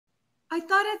I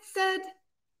thought it said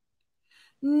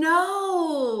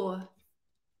no.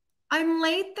 I'm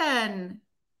late then.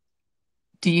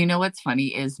 Do you know what's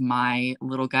funny is my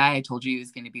little guy, I told you he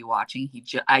was going to be watching.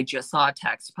 I just saw a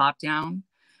text pop down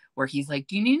where he's like,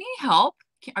 "Do you need any help?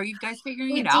 Are you guys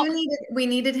figuring it We out?" do need it. We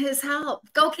needed his help.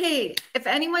 Okay, if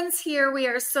anyone's here, we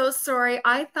are so sorry.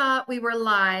 I thought we were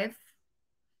live.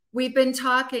 We've been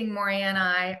talking, Morre and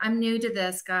I. I'm new to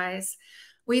this, guys.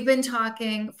 We've been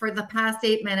talking for the past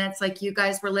 8 minutes, like you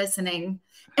guys were listening.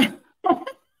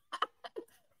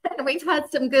 And we've had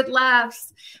some good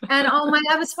laughs. And oh my,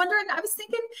 I was wondering, I was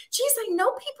thinking, geez, I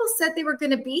know people said they were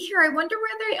going to be here. I wonder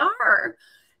where they are.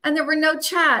 And there were no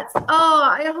chats. Oh,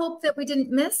 I hope that we didn't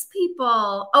miss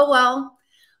people. Oh, well,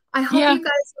 I hope Yeah. you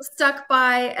guys stuck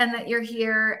by and that you're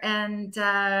here. And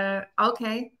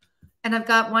okay. And I've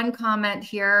got one comment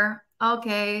here.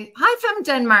 Okay. Hi from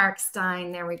Denmark,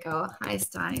 Stein. There we go. Hi,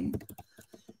 Stein.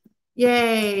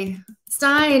 Yay.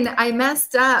 Stein, I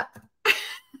messed up.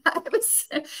 It was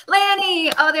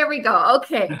Lanny. Oh, there we go.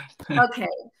 Okay. Okay.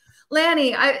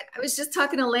 Lanny, I was just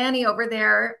talking to Lanny over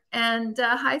there. And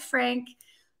hi, Frank.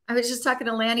 I was just talking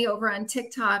to Lanny over on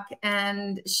TikTok,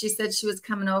 and she said she was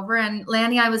coming over. And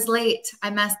Lanny, I was late.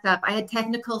 I messed up. I had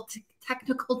technical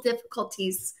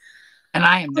difficulties. And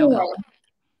I am no Anyway,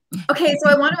 help. okay, so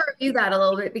I want to review that a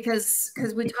little bit because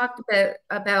we talked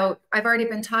about I've already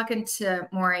been talking to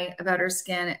Morre about her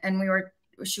skin, and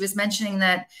she was mentioning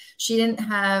that she didn't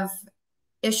have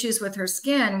issues with her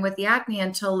skin with the acne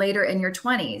until later in your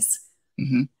 20s.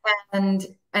 Mm-hmm.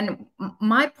 And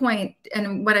my point,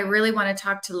 and what I really want to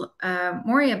talk to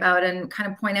Morre about and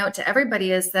kind of point out to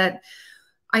everybody, is that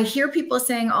I hear people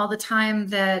saying all the time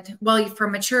that, well, for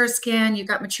mature skin, you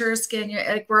got mature skin.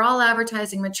 Like, we're all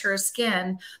advertising mature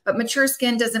skin, but mature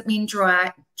skin doesn't mean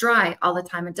dry all the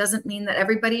time. It doesn't mean that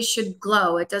everybody should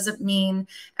glow. It doesn't mean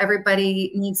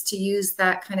everybody needs to use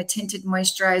that kind of tinted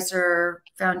moisturizer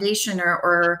foundation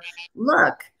or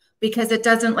look, because it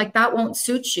doesn't, like, that won't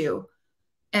suit you.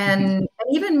 Mm-hmm. And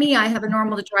even me, I have a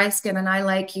normal to dry skin, and I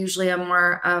like usually a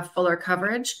more fuller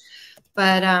coverage.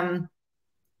 But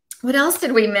what else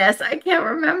did we miss? I can't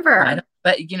remember.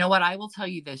 But you know what? I will tell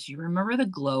you this. You remember the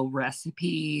glow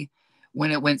recipe when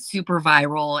it went super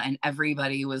viral and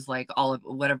everybody was like, all of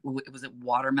whatever, was it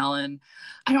watermelon?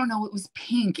 I don't know. It was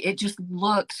pink. It just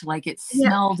looked like it Yeah,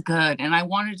 smelled good. And I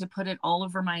wanted to put it all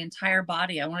over my entire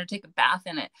body. I wanted to take a bath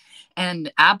in it.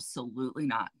 And absolutely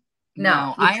not. no,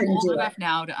 No, you I am couldn't old do it. enough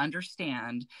now to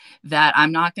understand that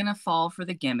I'm not going to fall for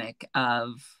the gimmick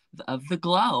of the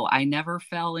glow. I never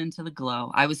fell into the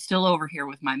glow. I was still over here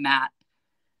with my matte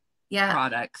Yeah.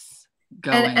 products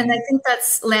And I going. think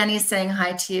that's Lanny saying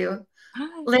hi to you.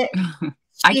 Hi. La-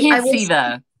 I I can't see was,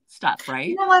 the stuff, you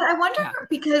right? know what? I wonder, Yeah.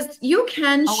 because you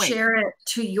can Oh, wait. share it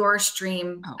to your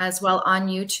stream Oh. as well on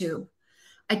YouTube.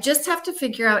 I just have to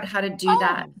figure out how to do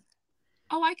that. Oh.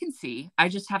 Oh, I can see. I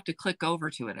just have to click over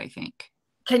to it, I think.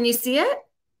 Can you see it?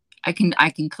 I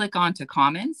can click onto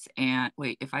comments and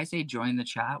wait, if I say join the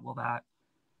chat, will that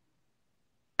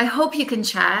I hope you can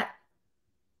chat.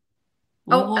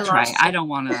 well Oh, I we'll try. lost I don't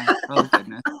wanna, oh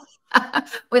goodness. you.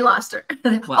 We lost her.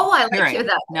 Well, Oh, I here like I you am.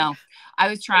 that No, I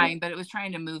was trying, but it was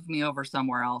trying to move me over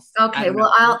somewhere else. I Okay, don't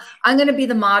well, know. I'm going to be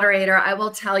the moderator. I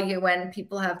will tell you when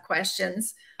people have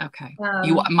questions. Okay.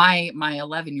 You Um, my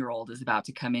 11-year-old is about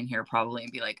to come in here probably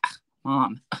and be like, "Ah,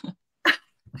 Mom."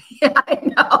 yeah, I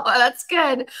know. That's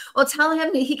good. Well, tell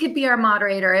him he could be our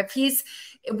moderator.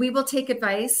 We will take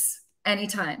advice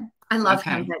anytime. I love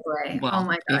him, Okay. by the way. Oh Well,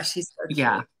 my if gosh, he's so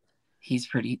yeah,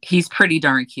 cute. he's pretty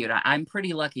darn cute. I'm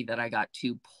pretty lucky that I got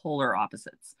two polar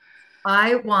opposites.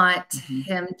 I want Mhm.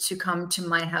 him to come to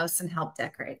my house and help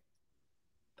decorate.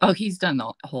 Oh, he's done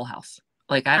the whole house.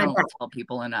 Like, I I don't bet. tell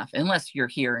people enough unless you're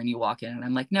here and you walk in and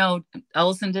I'm like, no,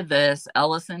 Ellison did this,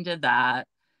 Ellison did that.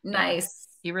 Yeah, Nice.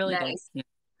 he really did. Nice. Yeah.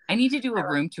 I need to do a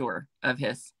room tour of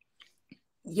his.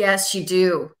 Yes, you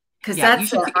do. Because Yeah, you that's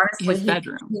should see honestly, his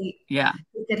bedroom. Yeah.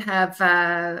 he could have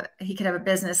a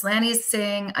business. Lanny's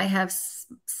saying, I have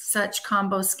such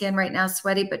combo skin right now,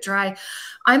 sweaty but dry.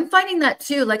 I'm finding that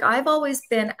too. Like, I've always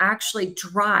been actually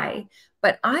dry,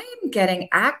 but I'm getting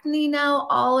acne now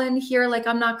all in here. Like,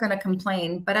 I'm not going to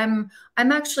complain, but I'm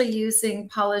actually using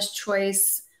Paula's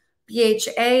Choice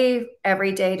BHA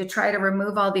every day to try to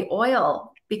remove all the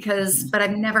oil, Mhm. but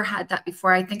I've never had that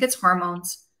before. I think it's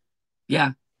hormones.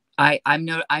 Yeah.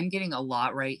 I'm getting a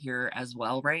lot right here as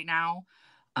well right now.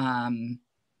 Um,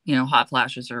 hot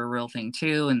flashes are a real thing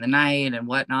too in the night and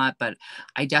whatnot, but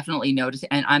I definitely notice,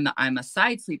 and I'm a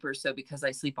side sleeper, so because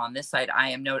I sleep on this side, I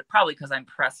am probably because I'm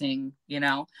pressing,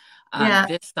 Yeah.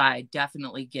 this side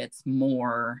definitely gets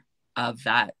more. of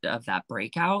that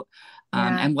breakout.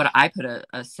 Yeah. And what I put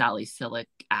a salicylic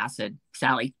acid,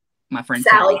 Sally, my friend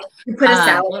Sally. Sally, You put a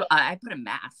Sally. I put a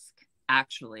mask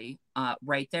actually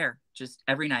right there just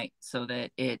every night so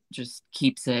that it just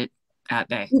keeps it at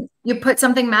bay. You put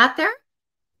something matte there?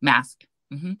 Mask.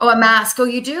 Mm-hmm. Oh, a mask. Oh,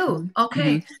 you do. Mm-hmm.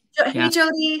 Okay. Mm-hmm. Hey, Yeah.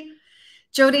 Jody.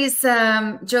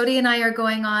 Jody and I are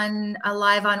going on a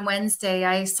live on Wednesday.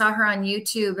 I saw her on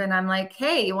YouTube and I'm like,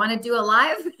 hey, you want to do a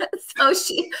live? So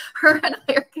her and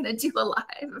I are going to do a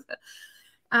live.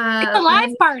 It's a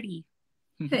live party.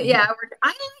 Yeah, I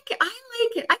like it. I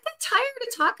like it. I get tired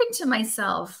of talking to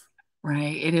myself.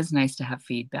 Right. It is nice to have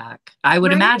feedback. I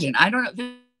would Right? imagine. I don't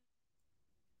know.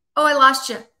 Oh, I lost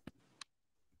you.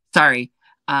 Sorry.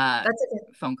 That's okay.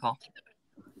 Phone call.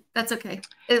 That's okay.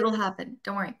 It'll happen.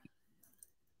 Don't worry.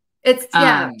 It's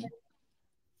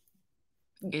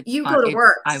you go to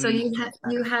work, so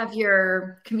you have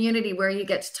your community where you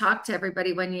get to talk to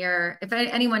everybody when if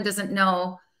anyone doesn't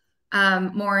know,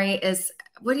 Morre is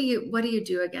what do you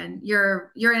do again?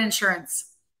 You're in insurance.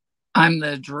 I'm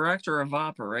the director of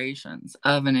operations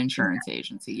of an insurance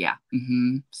agency. Yeah.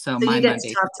 Mm-hmm. So my you get Monday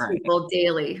to talk to people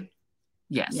daily.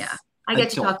 Yes. Yeah. I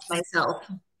get to talk to myself.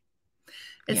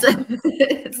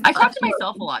 I talk to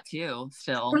myself a lot too,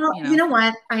 still. Well, you know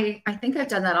what? I think I've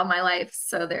done that all my life.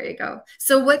 So there you go.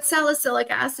 So what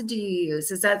salicylic acid do you use?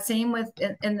 Is that same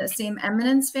in the same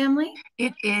Eminence family?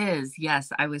 It is. Yes.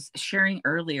 I was sharing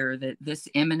earlier that this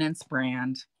Eminence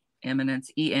brand, Eminence,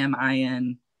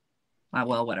 E-M-I-N,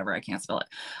 well, whatever, I can't spell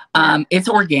it. It's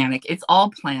organic. It's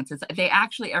all plants. They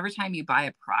actually, every time you buy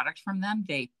a product from them,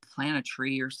 they plant a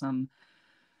tree or some,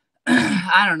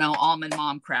 I don't know, almond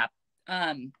mom crap.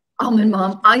 Almond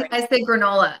mom. I say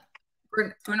granola.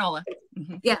 Granola.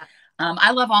 Mm-hmm. Yeah.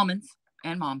 I love almonds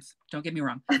and moms. Don't get me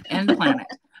wrong. And the planet.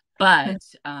 But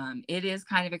it is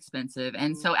kind of expensive.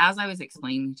 And so as I was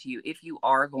explaining to you, if you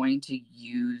are going to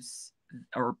use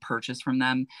or purchase from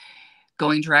them,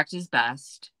 going direct is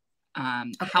best.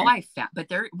 How I found, but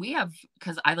we have,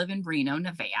 because I live in Reno,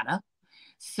 Nevada.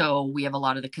 So we have a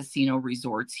lot of the casino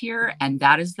resorts here, and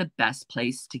that is the best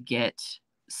place to get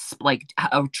like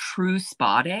a true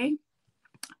spa day.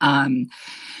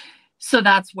 So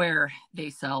that's where they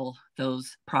sell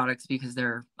those products because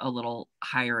they're a little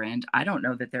higher end. I don't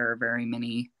know that there are very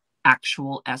many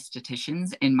actual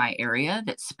estheticians in my area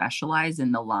that specialize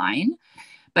in the line.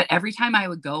 But every time I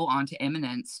would go onto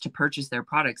Eminence to purchase their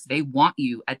products, they want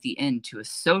you at the end to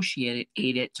associate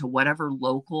it to whatever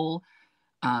local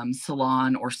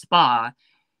salon or spa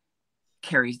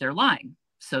carries their line.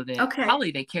 So that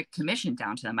probably they kick commission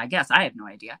down to them. I guess I have no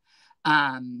idea.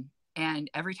 And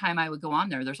every time I would go on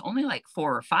there, there's only like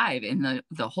 4 or 5 in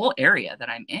the whole area that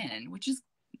I'm in, which is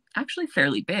actually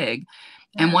fairly big.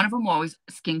 Yeah. And one of them was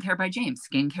Skincare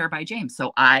by James.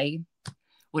 So I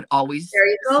would always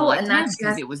select him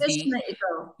because it was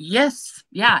yes.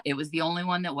 Yeah. It was the only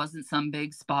one that wasn't some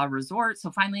big spa resort.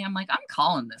 So finally I'm like, I'm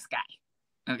calling this guy.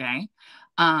 Okay.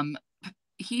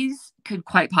 He's could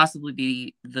quite possibly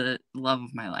be the love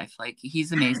of my life. Like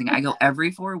he's amazing. I go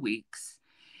every 4 weeks.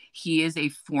 He is a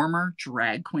former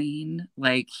drag queen.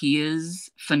 Like he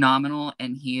is phenomenal.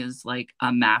 And he is like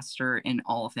a master in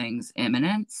all things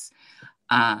Eminence.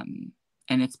 And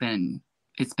it's been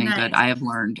nice. Good. I have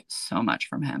learned so much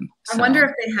from him. I wonder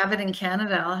if they have it in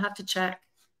Canada. I'll have to check.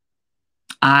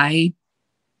 I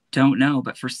don't know,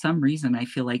 but for some reason, I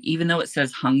feel like even though it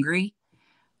says Hungary,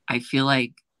 I feel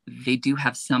like they do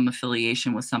have some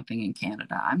affiliation with something in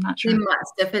Canada. I'm not sure. They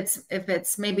must. If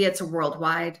it's maybe it's a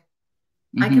worldwide.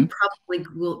 Mm-hmm. I can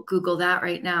probably Google that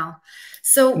right now.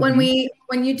 So mm-hmm.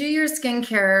 when you do your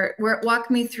skincare, walk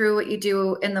me through what you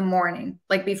do in the morning,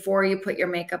 like before you put your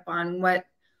makeup on. What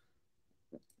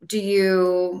do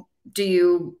you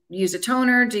use a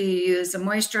toner? Do you use a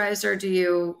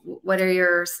moisturizer? What are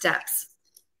your steps?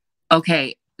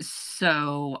 Okay,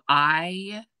 so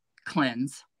I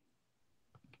cleanse.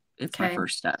 It's my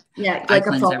first step. Yeah, like I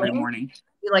cleanse every morning.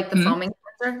 You like the foaming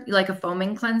cleanser? You like a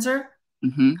foaming cleanser?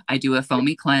 Mm-hmm. I do a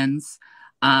foamy cleanse.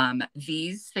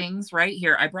 These things right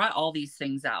here, I brought all these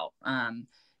things out.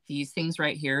 These things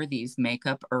right here, these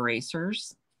makeup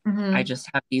erasers. Mm-hmm. I just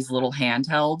have these little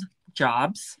handheld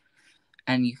jobs,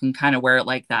 and you can kind of wear it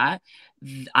like that.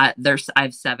 I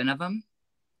have 7 of them,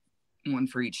 one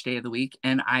for each day of the week,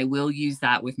 and I will use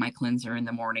that with my cleanser in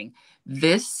the morning.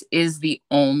 This is the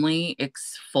only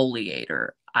exfoliator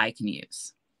I can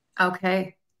use.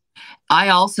 Okay. I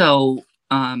also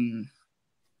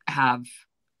have,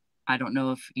 I don't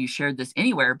know if you shared this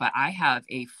anywhere, but I have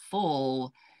a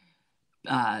full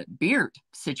beard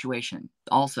situation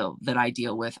also that I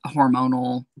deal with,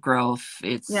 hormonal growth.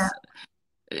 It's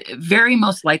very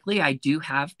most likely I do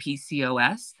have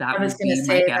PCOS. That I was would going to be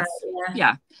my say that. guess.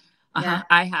 Yeah. Yeah.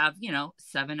 I have,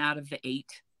 7 out of the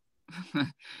 8.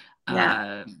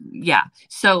 Yeah. Yeah.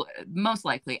 So most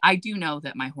likely I do know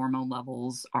that my hormone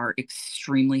levels are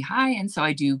extremely high. And so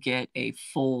I do get a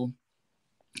full,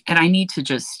 and I need to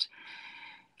just,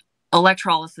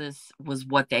 electrolysis was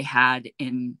what they had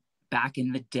back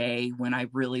in the day when I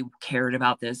really cared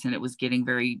about this, and it was getting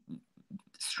very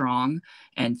strong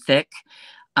and thick.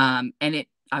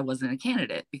 I wasn't a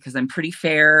candidate because I'm pretty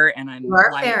fair and I'm You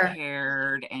are light fair.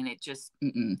 haired, and it just,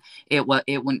 it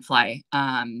wouldn't fly.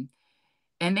 And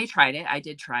they tried it. I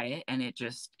did try it, and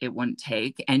it wouldn't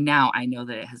take. And now I know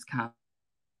that it has come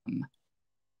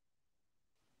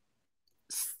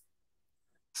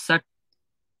such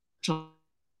a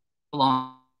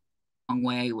long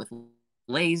way with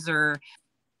laser.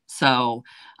 So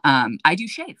I do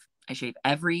shave. I shave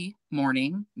every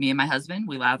morning. Me and my husband,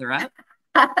 we lather up.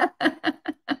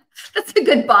 That's a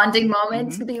good bonding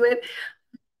moment to be with.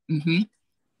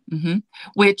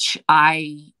 Which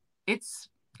I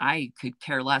could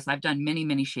care less. I've done many,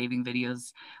 many shaving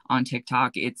videos on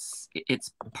TikTok. It's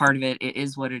part of it. It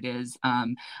is what it is.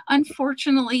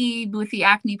 Unfortunately, with the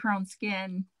acne prone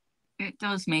skin, it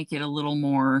does make it a little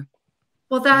more.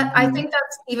 Well, I think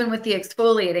that's even with the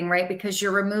exfoliating, right? Because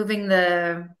you're removing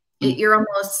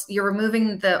you're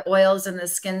removing the oils and the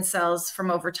skin cells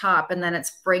from over top, and then it's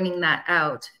bringing that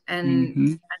out.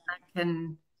 And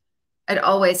that it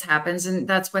always happens. And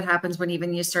that's what happens when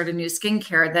even you start a new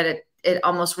skincare, that it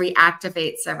almost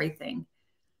reactivates everything.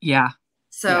 Yeah.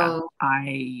 So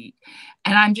I've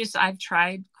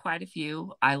tried quite a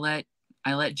few. I let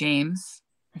James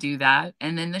do that,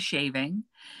 and then the shaving.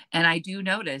 And I do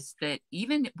notice that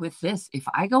even with this, if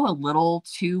I go a little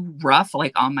too rough,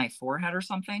 like on my forehead or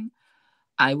something,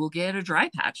 I will get a dry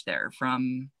patch there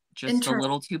from just a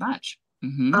little too much.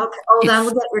 Okay. Oh, that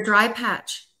will get your dry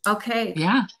patch. Okay.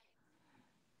 Yeah.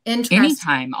 Interesting.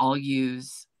 Anytime I'll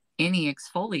use any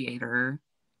exfoliator,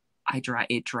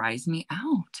 it dries me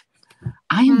out.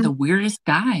 I am the weirdest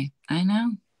guy. I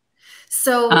know.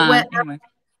 So anyway.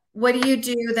 What do you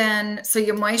do then? So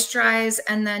you moisturize,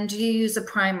 and then do you use a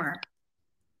primer?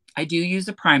 I do use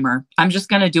a primer. I'm just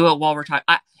going to do it while we're talking.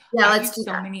 I let's use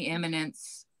so many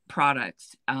Eminence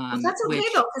products. Well, that's okay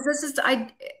though, because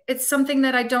it's something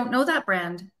that I don't know that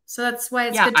brand. So that's why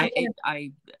it's good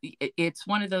to it's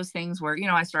one of those things where,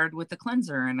 I started with the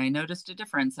cleanser and I noticed a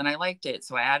difference and I liked it.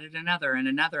 So I added another and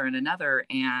another and another,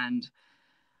 and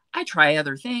I try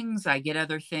other things. I get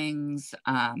other things.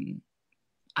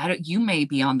 You may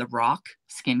be on the Rock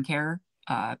skincare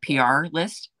PR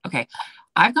list. Okay.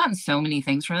 I've gotten so many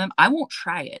things from them. I won't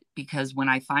try it because when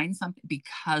I find something,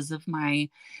 because of my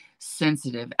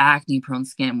sensitive acne prone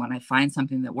skin, when I find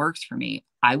something that works for me,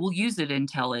 I will use it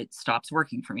until it stops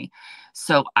working for me.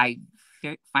 So I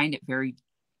find it very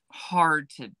hard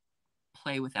to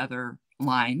play with other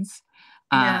lines.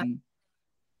 Because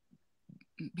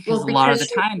a lot of the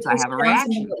times I have a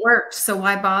reaction. It worked, so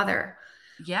why bother?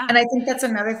 Yeah. And I think that's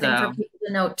another thing for people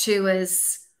to note too,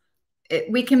 is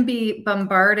we can be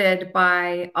bombarded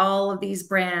by all of these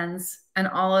brands and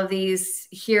all of these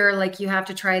here, like, you have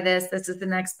to try this. This is the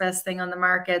next best thing on the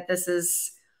market.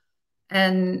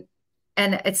 And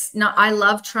it's not, I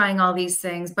love trying all these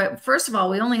things, but first of all,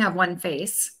 we only have one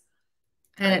face,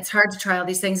 and it's hard to try all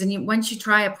these things. And once you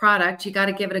try a product, you got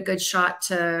to give it a good shot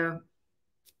to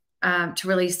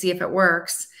really see if it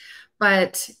works.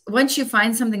 But once you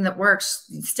find something that works,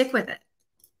 stick with it.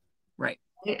 Right.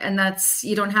 And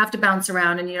you don't have to bounce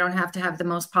around, and you don't have to have the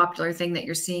most popular thing that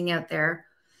you're seeing out there.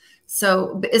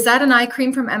 So is that an eye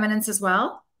cream from Eminence as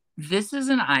well? This is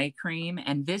an eye cream,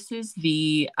 and this is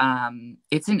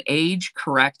it's an age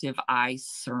corrective eye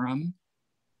serum.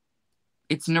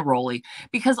 It's neroli,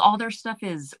 because all their stuff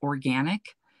is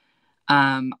organic.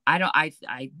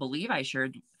 I believe I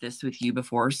shared this with you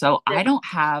before. So I don't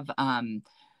have,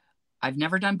 I've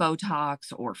never done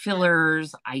Botox or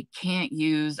fillers. I don't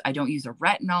use a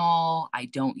retinol. I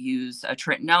don't use a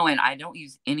tretinoin. I don't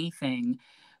use anything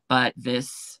but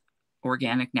this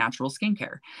organic natural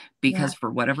skincare, because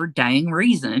for whatever dang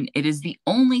reason, it is the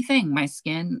only thing my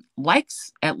skin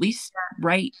likes, at least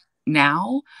right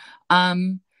now.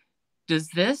 Does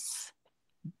this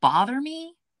bother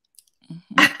me?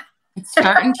 It's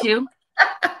starting to.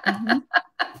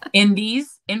 In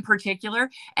these in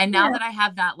particular. And now that I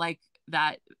have that,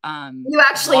 you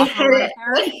actually hit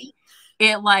it.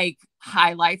 It like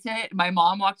highlights it. My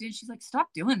mom walked in, she's like, stop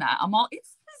doing that. I'm all, this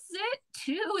is it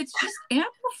too. It's just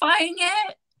amplifying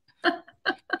it.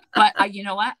 But you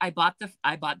know what? I bought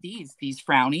these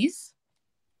frownies.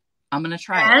 I'm gonna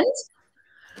try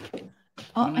it.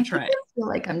 Oh, I'm I gonna think try it. I feel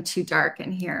like I'm too dark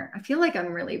in here. I feel like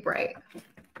I'm really bright.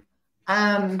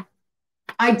 Um,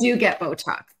 I do get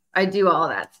Botox. I do all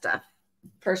that stuff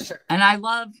for sure. And I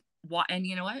love what, and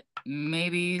you know what?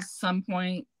 Maybe some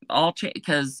point I'll change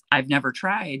because I've never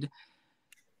tried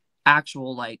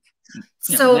actual like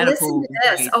So listen to medical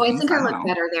this. grade Oh, I things. think I I don't look know.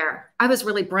 better there. I was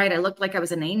really bright. I looked like I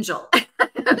was an angel. I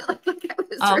looked like I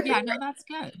was Oh really yeah, no, bright. that's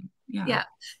good. Yeah, Yeah. yeah.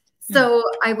 So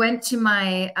I went to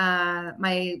my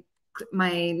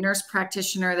nurse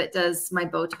practitioner that does my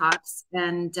Botox,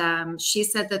 and she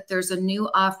said that there's a new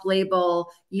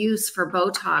off-label use for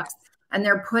Botox, and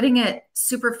they're putting it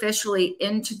superficially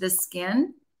into the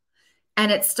skin,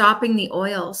 and it's stopping the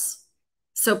oils.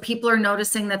 So people are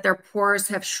noticing that their pores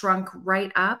have shrunk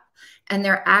right up, and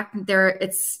they're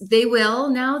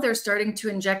starting to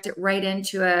inject it right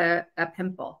into a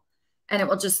pimple, and it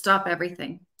will just stop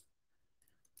everything.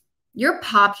 You're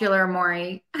popular,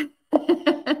 Morre.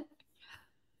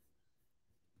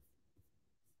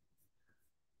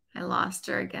 I lost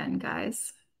her again,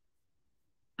 guys.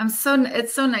 It's so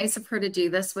nice of her to do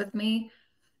this with me.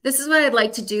 This is what I'd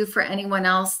like to do for anyone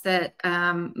else that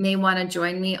may want to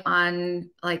join me on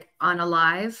a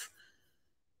live.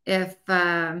 If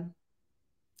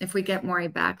we get Morre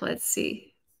back, let's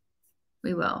see.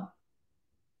 We will.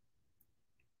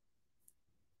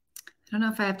 I don't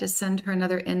know if I have to send her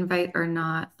another invite or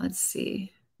not. Let's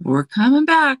see. We're coming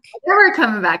back. We're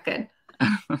coming back good.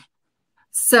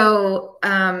 So,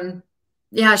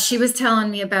 yeah, she was telling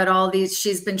me about all these.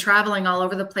 She's been traveling all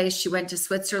over the place. She went to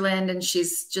Switzerland and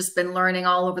she's just been learning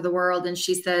all over the world. And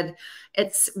she said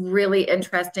it's really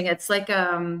interesting. It's like, she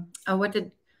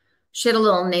had a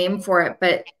little name for it,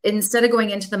 but instead of going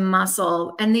into the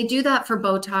muscle, and they do that for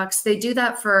Botox, they do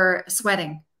that for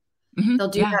sweating. They'll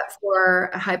do Yeah. that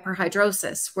for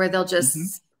hyperhidrosis, where they'll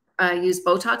just use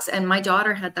Botox. And my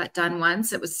daughter had that done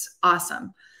once. It was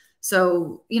awesome.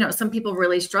 So, some people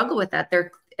really struggle with that.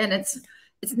 And it's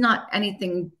not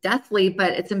anything deathly,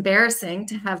 but it's embarrassing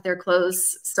to have their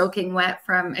clothes soaking wet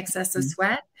from excessive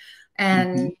sweat.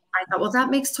 And I thought, well, that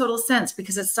makes total sense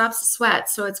because it stops the sweat.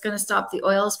 So it's going to stop the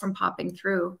oils from popping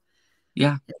through.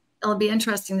 Yeah. It'll be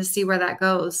interesting to see where that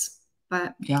goes.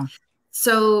 But yeah.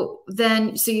 So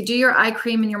you do your eye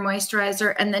cream and your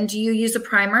moisturizer, and then do you use a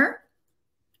primer?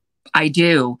 I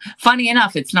do. Funny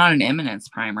enough, it's not an Eminence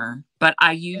primer, but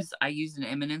I use an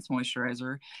Eminence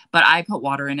moisturizer, but I put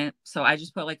water in it. So I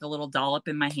just put like a little dollop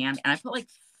in my hand, and I put like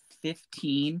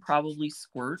 15 probably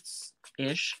squirts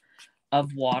ish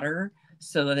of water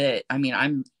so that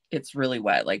it's really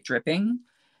wet, like dripping,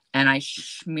 and I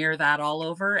smear that all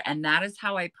over, and that is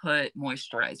how I put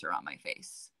moisturizer on my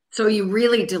face. So you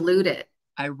really dilute it.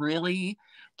 I really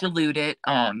dilute it.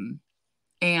 And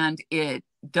it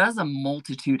does a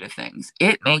multitude of things.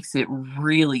 It makes it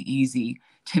really easy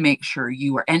to make sure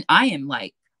you are, and I am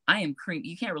cream.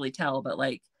 You can't really tell, but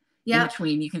like in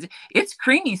between, you can see it's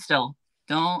creamy still.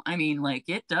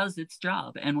 It does its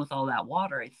job. And with all that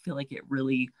water, I feel like it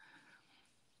really,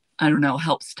 I don't know,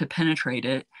 helps to penetrate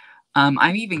it.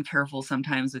 I'm even careful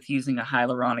sometimes with using a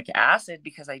hyaluronic acid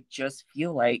because I just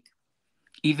feel like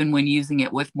even when using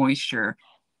it with moisture,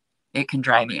 it can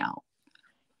dry me out.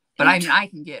 But I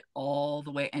can get all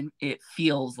the way, and it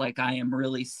feels like I am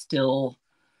really still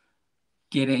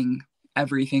getting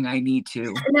everything I need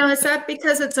to. Now, is that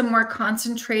because it's a more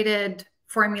concentrated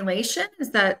formulation?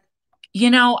 Is that?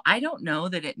 I don't know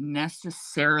that it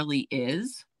necessarily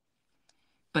is,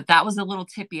 but that was a little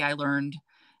tippy I learned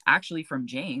actually from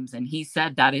James, and he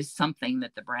said that is something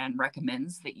that the brand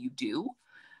recommends that you do.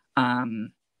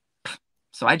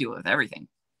 So I do it with everything.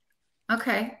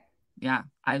 Okay. Yeah,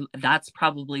 that's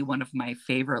probably one of my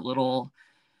favorite little,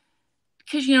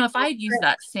 because if I'd use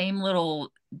that same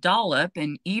little dollop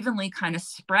and evenly kind of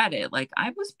spread it, like I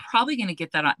was probably going to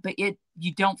get that on, but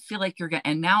you don't feel like you're going to,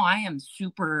 and now I am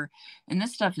super, and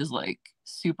this stuff is like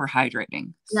super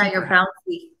hydrating. Yeah, you're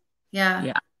bouncy. Yeah.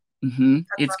 Yeah.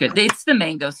 It's good. It's the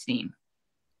mangosteen.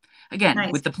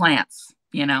 Again, with the plants,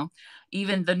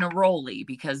 even the neroli,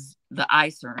 because the eye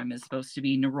serum is supposed to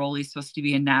be, neroli is supposed to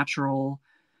be a natural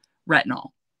retinol.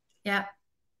 Yeah.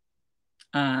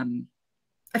 I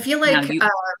feel like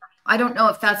I don't know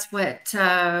if that's what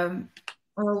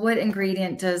what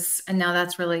ingredient does, and now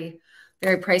that's really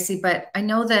very pricey, but I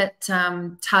know that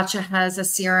Tatcha has a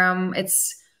serum.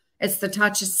 It's the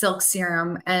Tatcha Silk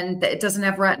Serum, and it doesn't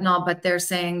have retinol, but they're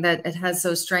saying that it has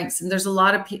those strengths. And there's a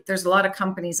lot of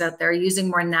companies out there using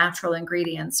more natural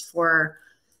ingredients for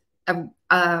a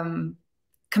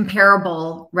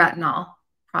comparable retinol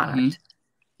product.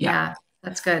 Yeah,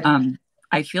 that's good.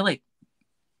 I feel like,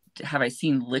 have I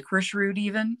seen licorice root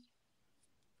even?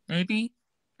 Maybe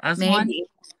as one.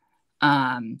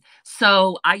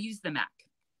 So I use the Mac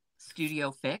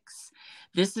Studio Fix.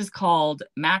 This is called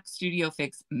Mac Studio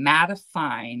Fix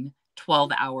Mattifine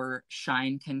 12-hour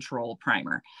Shine Control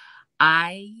Primer.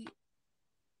 I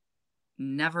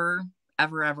never,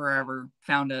 ever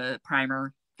found a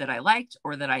primer that I liked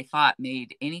or that I thought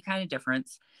made any kind of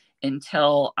difference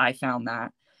until I found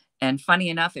that. And funny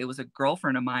enough, it was a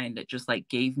girlfriend of mine that just like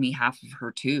gave me half of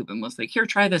her tube and was like, here,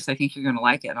 try this. I think you're going to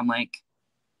like it. I'm like,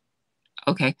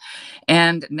 okay.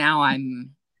 And now I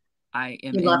am You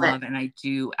in love it. love, and I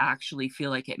do actually feel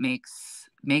like it makes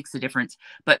a difference,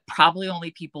 but probably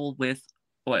only people with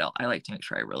oil. I like to make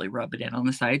sure I really rub it in on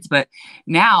the sides. But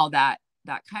now that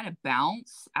kind of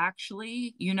bounce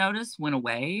actually, you notice, went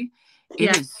away. It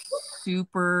Yeah. is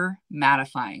super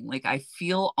mattifying. Like I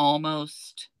feel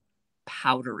almost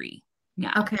powdery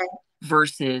now Okay.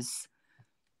 versus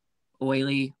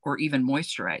oily or even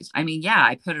moisturized. I mean, yeah,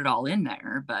 I put it all in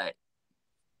there, but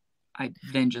I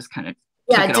then just kind of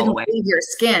Yeah, took it it all didn't away. leave your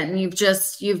skin. You've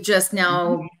just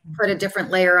now put a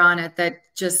different layer on it that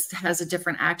just has a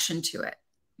different action to it.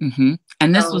 Mm-hmm.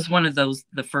 And this So was one of those,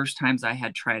 the first times I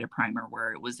had tried a primer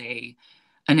where it was an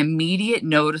immediate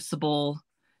noticeable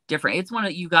difference. It's one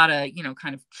that you gotta,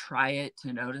 kind of try it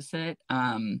to notice it.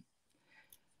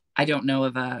 I don't know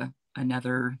of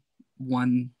another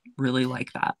one really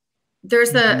like that. there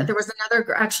Mm-hmm. was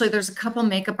another, actually, there's a couple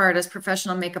makeup artists,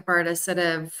 professional makeup artists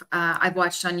that I've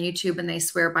watched on YouTube, and they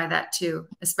swear by that too,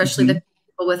 especially Mm-hmm. the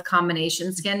people with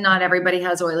combination skin. Not everybody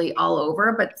has oily all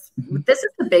over, but Mm-hmm. this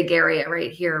is the big area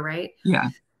right here, right? Yeah.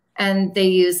 And they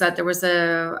use that. There was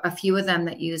a few of them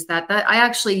that used that. That I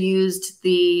actually used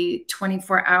the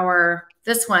 24-hour,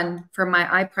 this one for my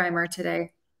eye primer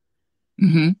today,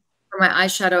 Mm-hmm. for my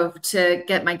eyeshadow, to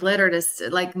get my glitter to,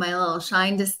 like, my little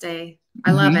shine to stay.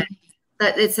 I love Mm-hmm. it.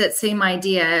 That it's that same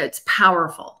idea. It's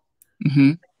powerful,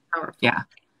 Mm-hmm. powerful. Yeah.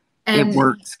 It And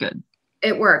works good.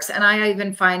 it works. And I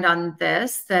even find on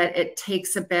this that it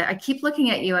takes a bit. I keep looking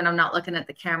at you and I'm not looking at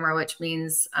the camera, which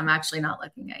means I'm actually not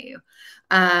looking at you.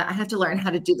 I have to learn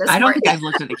how to do this I don't more. think I've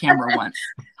looked at the camera once.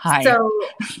 Hi. So,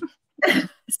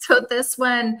 so this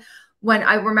one, when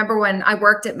I remember when I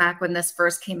worked at Mac when this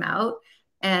first came out,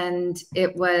 and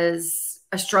it was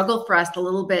a struggle for us a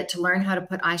little bit to learn how to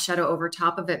put eyeshadow over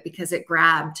top of it because it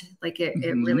grabbed, like it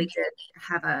Mm-hmm. really did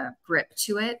have a grip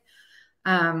to it.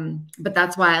 But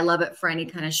that's why I love it for any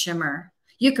kind of shimmer.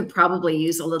 You could probably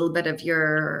use a little bit of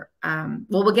your, well,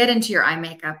 we'll get into your eye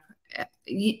makeup. Do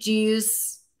you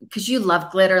use, because you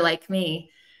love glitter like me,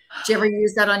 do you ever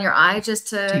use that on your eye just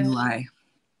to, Do I?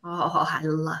 oh,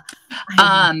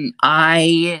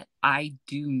 I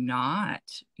do not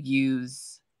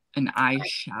use an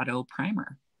eyeshadow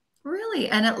primer. really?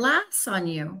 And it lasts on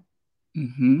you.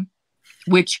 Mm-hmm.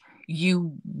 Which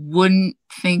you wouldn't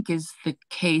think is the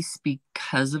case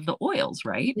because of the oils,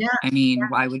 right? Yeah. I mean,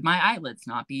 why would my eyelids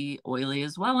not be oily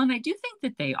as well? And I do think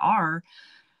that they are.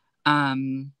 I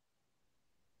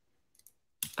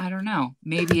don't know.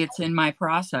 Maybe it's in my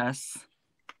process.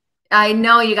 I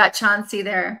know you got Chauncey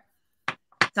there.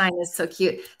 Stein is so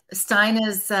cute. Stein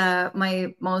is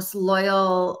my most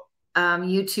loyal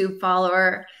YouTube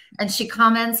follower, and she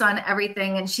comments on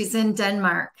everything, and she's in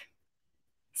Denmark.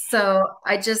 So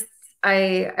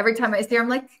every time I see her, I'm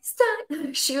like,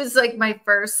 Stein. She was like my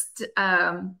first,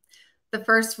 the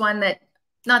first one that,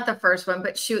 not the first one,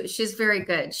 but she's very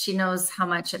good. She knows how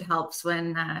much it helps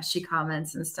when she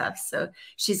comments and stuff. So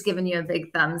she's given you a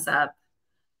big thumbs up.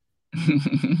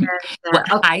 And, Well,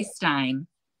 okay. hi, Stein.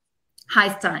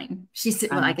 Hi, Stein.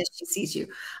 Well, I guess she sees you.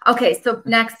 Okay, so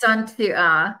next on to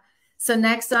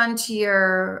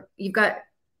your, you've got,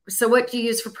 so what do you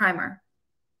use for primer?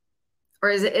 Or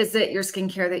is it your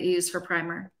skincare that you use for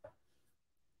primer?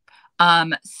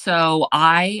 So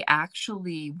I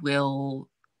actually will,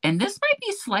 and this might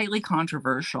be slightly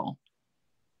controversial,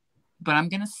 but I'm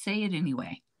going to say it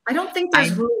anyway. I don't think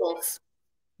there's rules.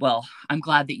 Well, I'm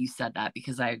glad that you said that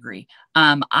because I agree.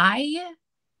 I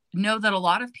know that a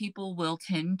lot of people will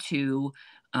tend to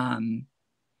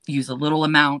use a little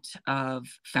amount of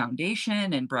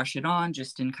foundation and brush it on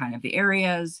just in kind of the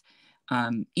areas.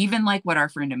 Even like what our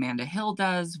friend Amanda Hill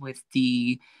does with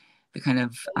the kind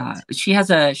of, she has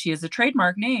a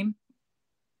trademark name,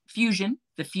 Fusion,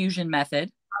 the Fusion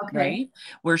method. Okay. Right?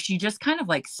 Where she just kind of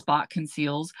like spot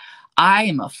conceals. I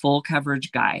am a full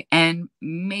coverage guy. And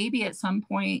maybe at some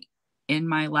point in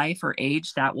my life or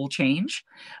age that will change.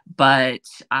 But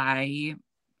I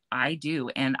do.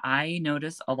 And I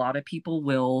notice a lot of people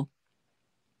will,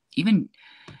 even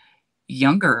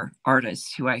younger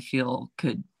artists who I feel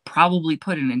could probably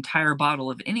put an entire bottle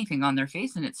of anything on their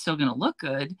face and it's still going to look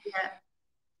good, Yeah.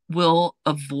 will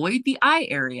avoid the eye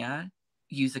area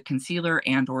use a concealer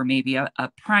and or maybe a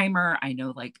primer. I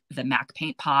know like the MAC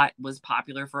paint pot was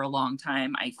popular for a long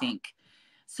time. I think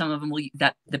some of them will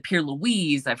that the Pure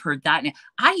Louise, I've heard that. And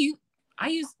I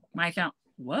use my found.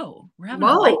 Whoa, we're having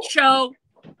a light show.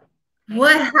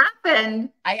 What happened?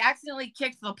 I accidentally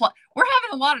kicked the plug. We're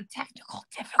having a lot of technical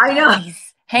difficulties. I know.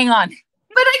 Hang on.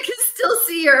 But I can still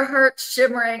see your heart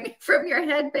shimmering from your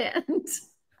headband.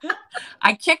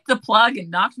 I kicked the plug and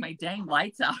knocked my dang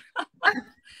lights out.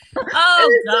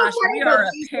 Oh gosh, we are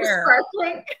a pair.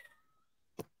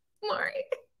 Morre,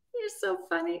 you're so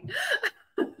funny.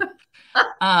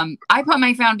 I put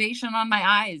my foundation on my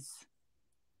eyes.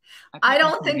 I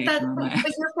don't think that's,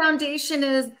 but your foundation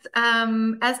is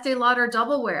Estee Lauder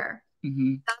Double Wear.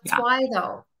 That's why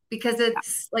though, because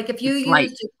it's like if you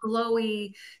used a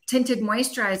glowy tinted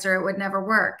moisturizer, it would never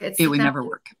work. It would never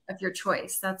work of your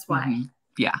choice. That's why.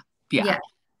 Yeah.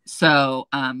 So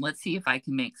let's see if I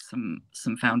can make some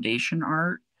foundation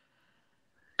art.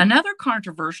 Another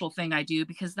controversial thing I do,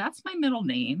 because that's my middle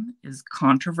name, is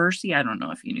Controversy. I don't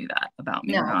know if you knew that about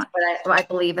me or not. But I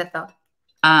believe it though.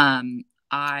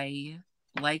 I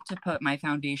like to put my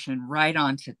foundation right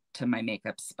onto my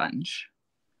makeup sponge.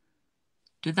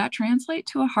 Did that translate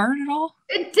to a heart at all?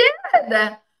 It did.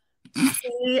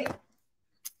 See?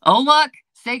 Oh, look.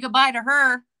 Say goodbye to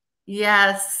her.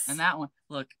 Yes. And that one.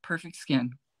 Look, perfect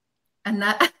skin. And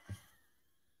that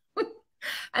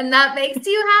and that makes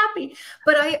you happy.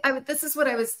 But I this is what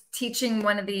I was teaching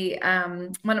one of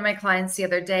my clients the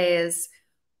other day is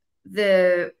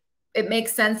it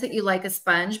makes sense that you like a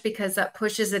sponge because that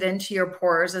pushes it into your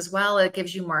pores as well. It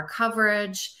gives you more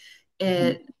coverage.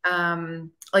 It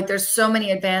like there's so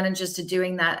many advantages to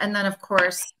doing that. And then of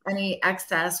course, any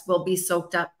excess will be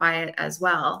soaked up by it as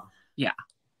well. Yeah.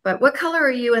 But what color are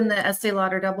you in the Estee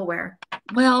Lauder Double Wear?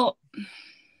 Well,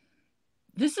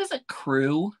 this is a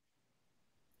crew.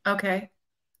 Okay.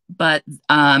 But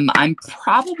I'm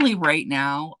probably right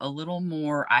now a little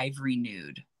more ivory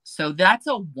nude. So that's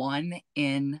a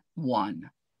 1-in-1.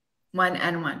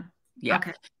 1-in-1. Yeah.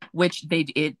 Okay. Which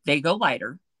they go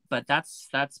lighter, but that's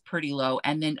pretty low.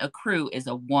 And then a crew is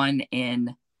a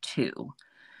 1-in-2.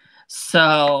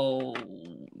 So,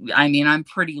 I mean, I'm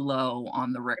pretty low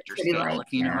on the Richter scale,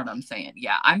 if you know what I'm saying.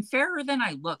 Yeah, I'm fairer than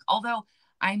I look. Although,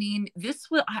 I mean,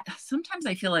 sometimes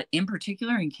I feel it in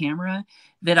particular in camera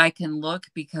that I can look,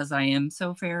 because I am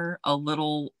so fair, a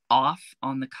little off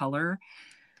on the color.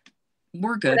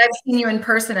 We're good. But I've seen you in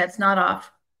person. It's not off.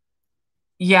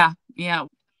 Yeah.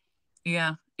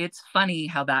 It's funny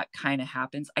how that kind of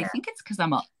happens. I think it's because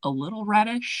I'm a little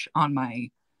reddish on my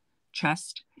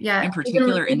chest. Yeah. In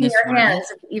particular in this room. Hands,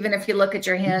 even if you look at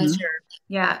your hands,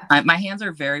 my hands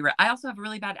are very red. I also have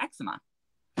really bad eczema.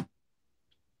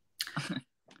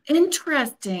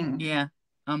 Interesting. Yeah.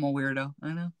 I'm a weirdo.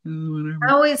 I know.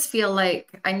 I always feel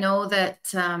like I know that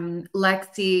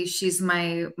Lexi, she's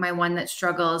my one that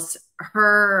struggles.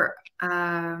 Her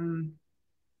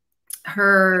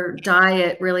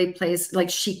diet really plays, like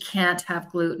she can't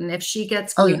have gluten. If she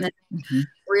gets gluten, it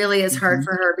really is hard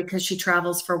for her because she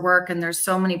travels for work, and there's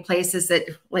so many places that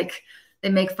like they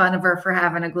make fun of her for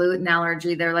having a gluten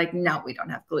allergy. They're like, no, we don't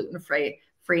have gluten-free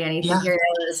anything here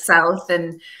in the South.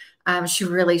 And she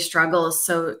really struggles.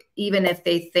 So even if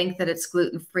they think that it's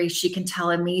gluten-free, she can tell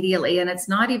immediately. And it's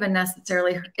not even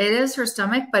necessarily, it is her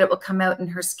stomach, but it will come out in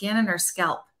her skin and her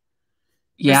scalp.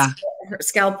 Yeah. Her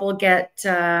scalp will get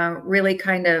really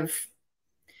kind of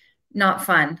not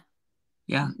fun.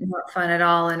 Yeah. Not fun at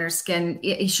all. And her skin,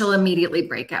 she'll immediately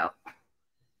break out.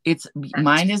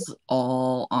 Mine is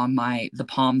all on the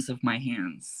palms of my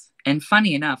hands. And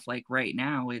funny enough, like right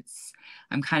now,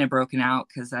 I'm kind of broken out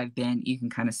because you can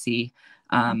kind of see,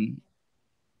 I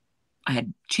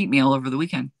had cheat meal over the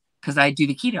weekend because I do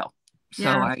the keto. So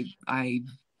I,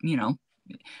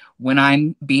 when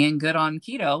I'm being good on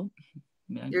keto,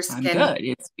 I'm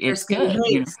good. It's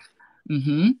good.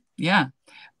 Yeah.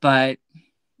 But,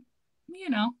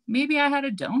 maybe I had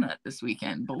a donut this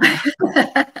weekend. But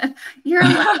you're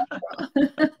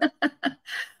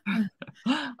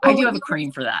I do have a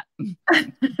cream for that.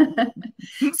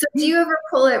 So do you ever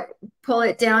pull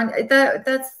it down?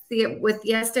 That's with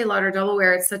the Estee Lauder Double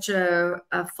Wear, it's such a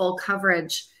full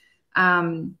coverage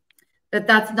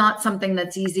that's not something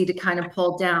that's easy to kind of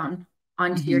pull down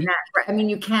onto your neck. I mean,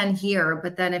 you can here,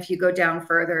 but then if you go down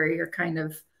further,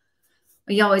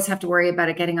 you always have to worry about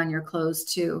it getting on your clothes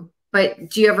too. But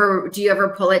do you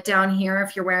ever pull it down here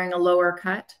if you're wearing a lower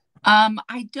cut?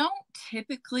 I don't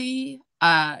typically.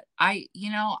 I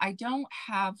don't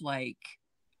have like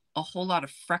a whole lot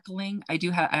of freckling. I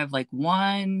have like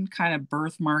one kind of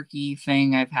birthmarky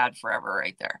thing I've had forever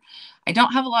right there. I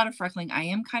don't have a lot of freckling. I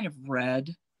am kind of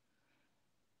red.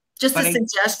 Just But a I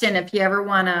suggestion, if you ever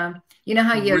want to, you know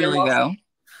how you really go.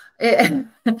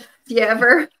 if you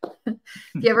ever if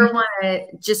you ever want to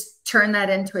just turn that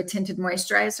into a tinted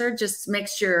moisturizer, just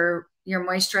mix your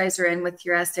moisturizer in with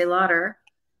your Estee Lauder.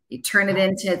 You turn it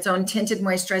into its own tinted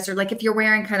moisturizer. Like if you're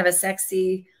wearing kind of a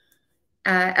sexy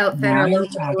outfit or Now a you're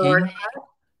little bit lower, talking.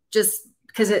 just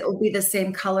because it will be the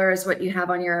same color as what you have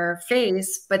on your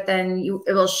face, but then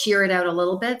it will sheer it out a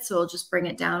little bit. So it'll just bring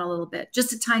it down a little bit,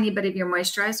 just a tiny bit of your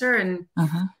moisturizer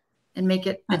and make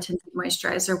it a tinted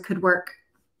moisturizer could work.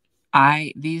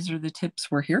 These are the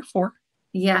tips we're here for.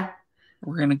 Yeah.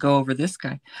 We're going to go over this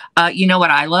guy. You know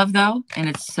what I love though? And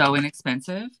it's so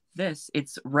inexpensive.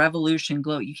 It's Revolution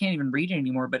Glow. You can't even read it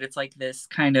anymore, but it's like this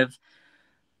kind of,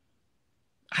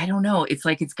 I don't know. It's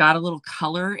like, it's got a little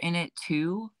color in it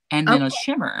too. And then a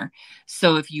shimmer.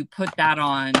 So if you put that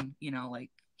on, you know, like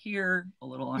here, a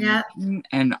little on,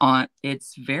 and on,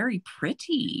 it's very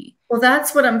pretty. Well,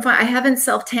 that's what I haven't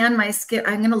self-tanned my skin.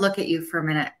 I'm going to look at you for a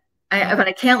minute. But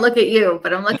I can't look at you,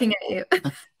 but I'm looking at you.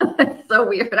 It's so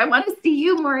weird. I want to see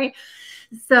you, Morre.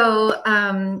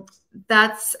 So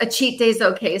that's a cheat day's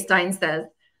okay, Stein says.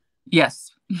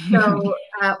 Yes. So,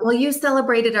 well, you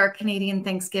celebrated our Canadian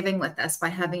Thanksgiving with us by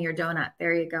having your donut.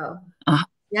 There you go.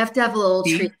 You have to have a little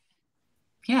treat.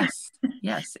 Yes.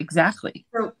 Yes, exactly.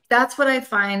 So that's what I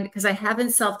find, because I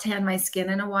haven't self-tanned my skin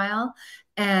in a while.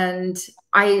 And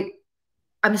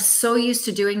I'm so used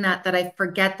to doing that I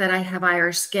forget that I have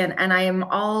Irish skin, and I am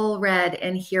all red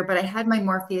in here, but I had my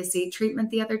Morpheus 8 treatment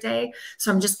the other day.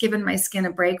 So I'm just giving my skin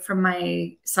a break from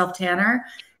my self-tanner.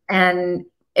 And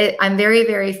I'm very,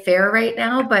 very fair right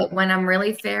now, but when I'm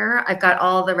really fair, I've got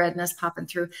all the redness popping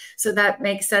through. So that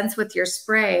makes sense with your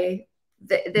spray.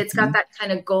 It's got that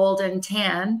kind of golden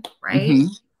tan, right?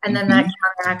 And then that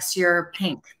counteracts your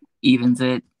pink. Evens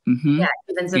it. Yeah,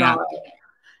 evens it all out.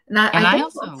 And I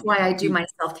think that's why I do my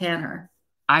self-tanner.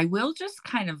 I will just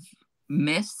kind of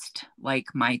mist like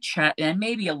my chest and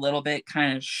maybe a little bit,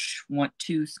 kind of want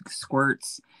 2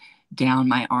 squirts down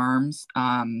my arms.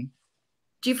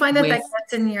 Do you find that that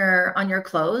gets in on your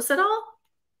clothes at all?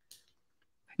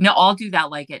 No, I'll do that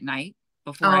like at night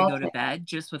before I go to bed,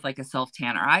 just with like a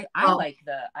self-tanner. I like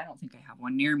I don't think I have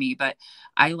one near me, but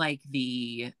I like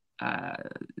the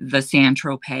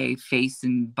Saint-Tropez face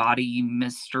and body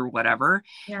mist or whatever.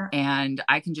 Yeah. And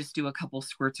I can just do a couple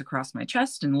squirts across my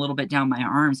chest and a little bit down my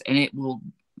arms, and it will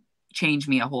change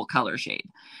me a whole color shade.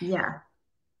 Yeah.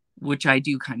 Which I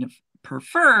do kind of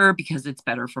prefer because it's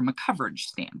better from a coverage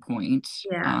standpoint.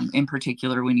 Yeah. In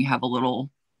particular, when you have a little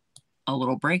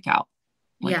breakout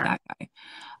like that guy.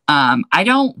 I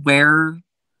don't wear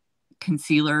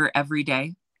concealer every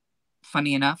day.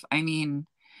 Funny enough. I mean,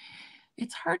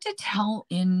 it's hard to tell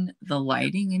in the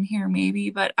lighting in here maybe,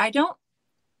 but I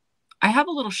have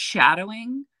a little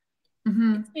shadowing.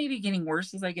 It's maybe getting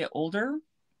worse as I get older,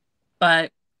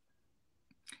 but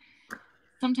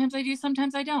sometimes I do,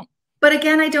 sometimes I don't. But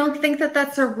again, I don't think that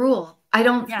that's a rule. I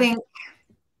don't think.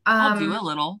 I'll do a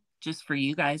little just for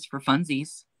you guys for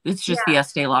funsies. It's just the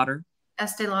Estee Lauder.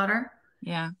 Estee Lauder?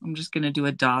 Yeah, I'm just going to do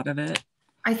a dot of it.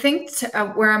 I think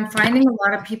where I'm finding a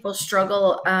lot of people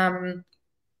struggle,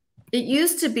 it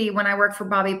used to be when I worked for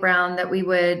Bobbi Brown that we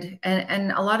would,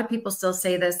 and a lot of people still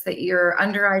say this, that your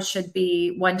under eyes should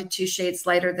be 1 to 2 shades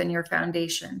lighter than your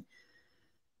foundation.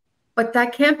 But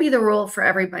that can't be the rule for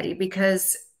everybody,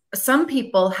 because some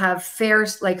people have fairer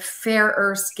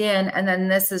skin, and then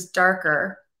this is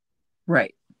darker.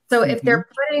 Right. So if they're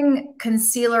putting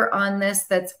concealer on this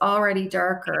that's already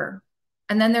darker,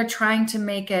 and then they're trying to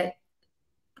make it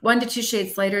 1 to 2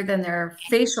 shades lighter than their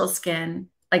facial skin,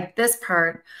 like this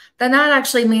part, then that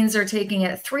actually means they're taking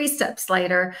it 3 steps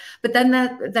lighter. But then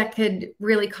that could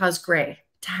really cause gray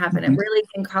to happen. It really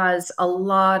can cause a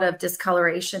lot of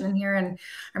discoloration in here. And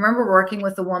I remember working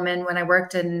with a woman when I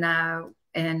worked in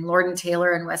Lord &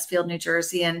 Taylor in Westfield, New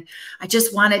Jersey, and I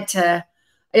just wanted to.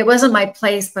 It wasn't my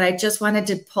place, but I just wanted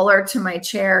to pull her to my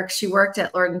chair. She worked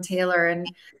at Lord & Taylor, and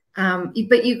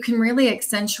but you can really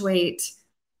accentuate.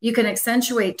 You can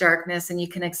accentuate darkness and you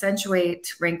can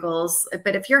accentuate wrinkles.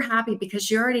 But if you're happy,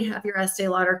 because you already have your Estee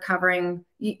Lauder covering,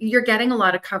 you're getting a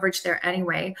lot of coverage there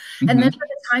anyway. And then by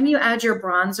the time you add your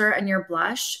bronzer and your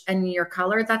blush and your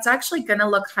color, that's actually going to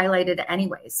look highlighted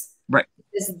anyways. Right.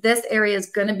 Because this area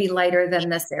is going to be lighter than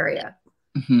this area.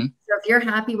 So if you're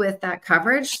happy with that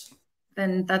coverage,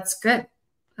 then that's good.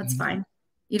 That's fine.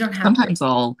 You don't have Sometimes to.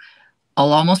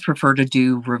 I'll almost prefer to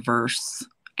do reverse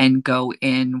and go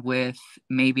in with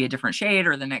maybe a different shade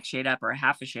or the next shade up or a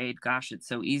half a shade. Gosh, it's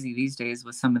so easy these days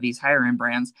with some of these higher end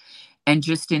brands. And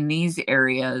just in these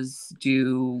areas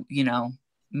do,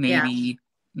 maybe.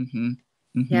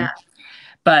 Yeah.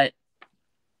 But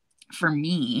for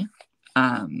me,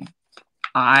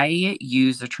 I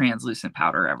use a translucent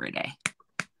powder every day.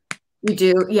 You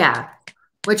do? Yeah.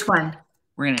 Which one?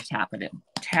 We're going to tap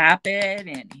it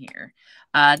in here.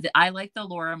 I like the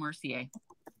Laura Mercier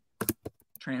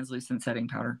translucent setting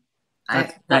powder.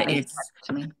 That makes sense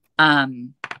to me.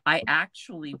 I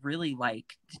actually really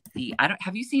liked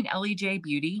have you seen Ellie J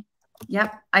Beauty?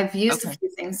 Yep. I've used a few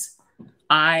things.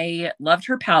 I loved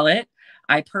her palette.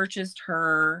 I purchased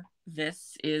her.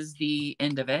 This is the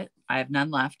end of it. I have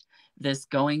none left. This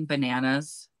Going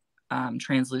Bananas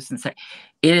translucent set.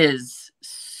 It is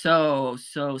so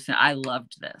I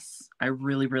loved this. I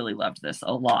really, really loved this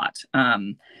a lot.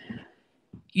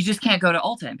 You just can't go to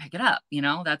Ulta and pick it up. You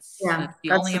know, that's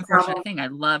the only unfortunate thing. I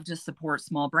love to support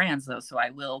small brands though. So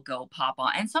I will go pop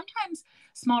on. And sometimes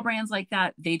small brands like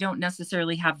that, they don't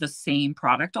necessarily have the same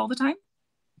product all the time.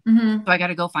 Mm-hmm. So I got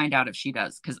to go find out if she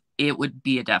does, because it would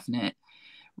be a definite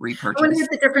repurchase. I wonder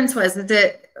what the difference was. Is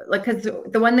it like, because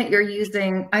the one that you're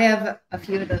using, I have a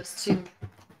few of those too.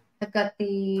 I've got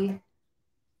the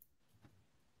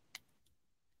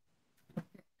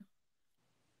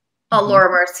Laura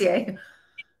Mercier.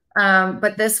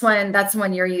 But this one, that's the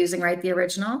one you're using, right? The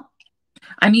original?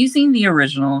 I'm using the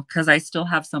original because I still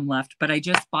have some left, but I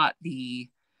just bought the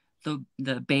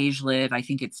beige lid. I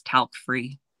think it's talc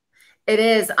free. It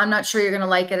is. I'm not sure you're going to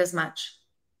like it as much.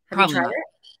 Have you tried it?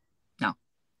 No.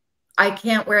 I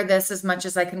can't wear this as much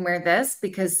as I can wear this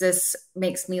because this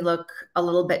makes me look a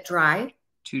little bit dry.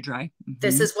 Too dry. Mm-hmm.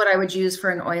 This is what I would use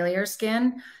for an oilier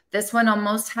skin. This one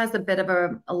almost has a bit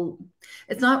of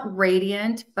it's not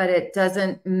radiant, but it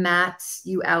doesn't matte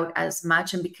you out as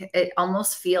much. And because it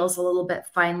almost feels a little bit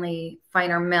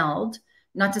finer milled.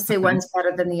 Not to say one's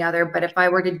better than the other, but if I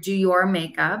were to do your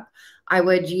makeup, I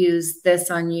would use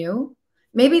this on you.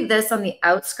 Maybe this on the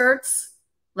outskirts,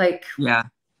 like,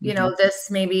 you know, this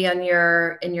maybe on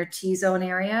in your T-zone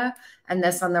area, and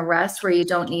this on the rest where you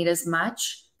don't need as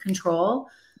much control.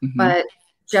 But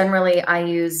generally I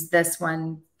use this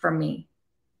one for me.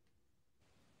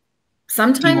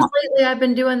 Sometimes lately I've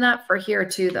been doing that for here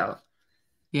too, though,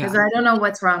 because I don't know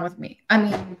what's wrong with me. I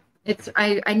mean,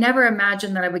 I never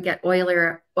imagined that I would get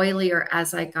oilier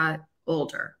as I got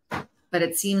older, but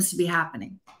it seems to be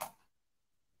happening.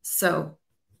 So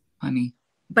funny.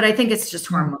 But I think it's just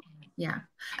hormone. Yeah.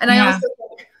 And I also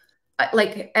think,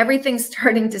 like, everything's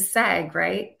starting to sag,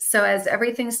 right? So as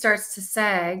everything starts to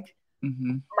sag,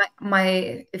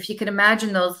 if you can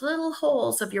imagine those little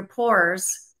holes of your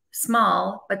pores,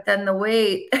 small, but then the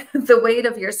weight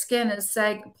of your skin is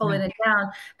pulling it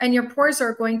down, and your pores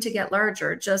are going to get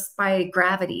larger just by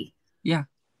gravity. Yeah.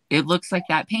 It looks like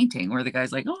that painting where the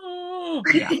guy's like, oh,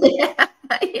 yeah.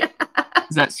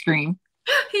 Does that Scream?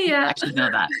 Yeah. I should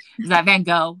know that. Is that Van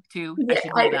Gogh too? Yeah, I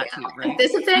should know that too, right?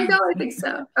 Is it Van Gogh? I think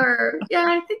so. Or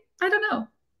I don't know.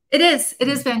 It is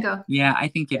Van Gogh. Yeah, I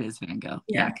think it is Van Gogh.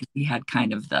 Yeah, because he had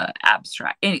kind of the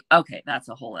abstract. Okay, that's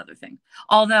a whole other thing.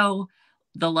 Although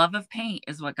the love of paint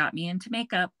is what got me into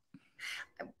makeup.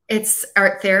 It's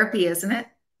art therapy, isn't it?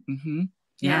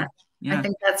 Yeah. I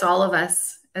think that's all of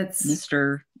us. It's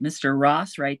Mr.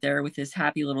 Ross right there with his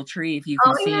happy little tree. If you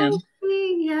can see him.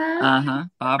 Yeah.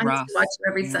 Bob Ross. I used to watch him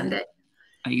every Sunday.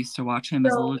 I used to watch him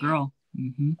as a little girl.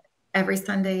 Every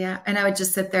Sunday, yeah. And I would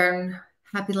just sit there and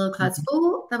happy little clouds.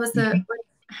 Oh, that was the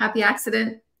happy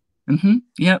accident.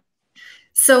 Yep.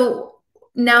 So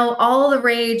now all the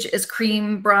rage is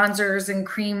cream bronzers and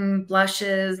cream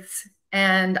blushes.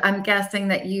 And I'm guessing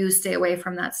that you stay away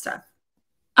from that stuff.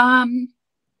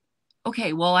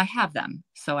 Okay, well, I have them.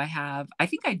 So I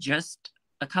think I just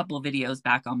a couple of videos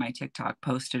back on my TikTok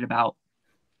posted about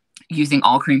using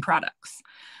all cream products,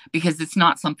 because it's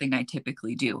not something I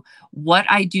typically do. What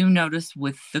I do notice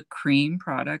with the cream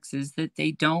products is that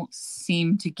they don't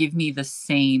seem to give me the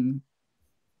same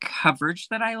coverage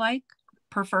that I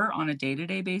prefer on a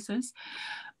day-to-day basis.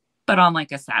 But on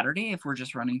like a Saturday, if we're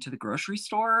just running to the grocery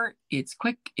store, it's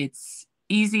quick, it's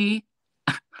easy.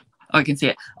 Oh, I can see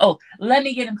it. Oh, let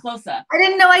me get him closer. I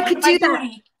didn't know I could do that.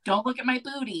 Don't look at my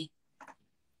booty.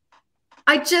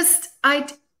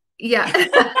 Yeah.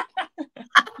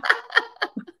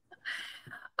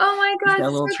 Oh my God. Got a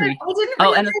little tree. I didn't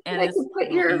realize that I could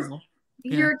put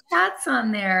your tats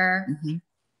on there.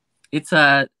 It's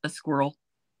a squirrel.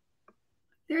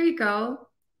 There you go.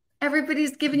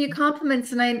 Everybody's giving you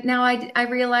compliments, and I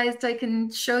realized I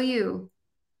can show you.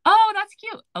 Oh, that's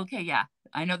cute. Okay, yeah.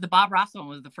 I know the Bob Ross one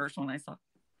was the first one I saw.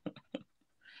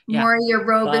 Morre, your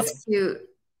robe is cute.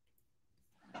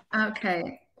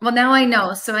 Okay. Well, now I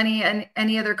know. So any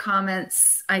other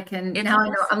comments I can, It's now I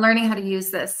know. also, I'm learning how to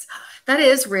use this. That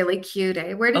is really cute,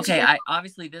 eh? Where did you okay, get? I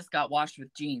obviously this got washed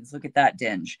with jeans. Look at that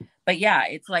dinge. But yeah,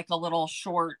 it's like a little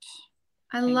short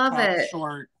I tank love top, it.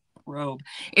 short robe.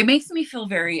 It makes me feel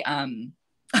very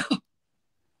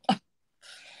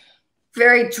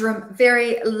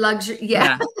Very luxury.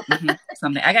 Yeah. yeah,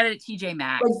 something. I got it at TJ Like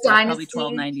Maxx. It was probably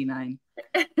Dynasty. $12.99.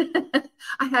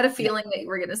 I had a Yeah. feeling that you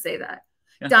were going to say that.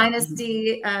 Yeah.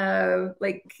 Dynasty,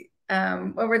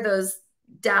 what were those?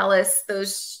 Dallas,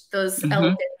 those Mhm.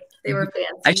 elephants. They Mhm. were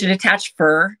I should fancy. attach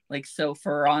fur, like sew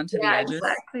fur onto the Yeah, edges,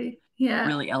 exactly. Yeah.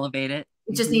 really elevate it.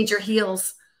 You just need your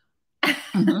heels.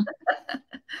 Mhm.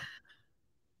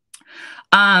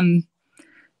 Um,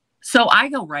 so I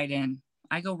go right in.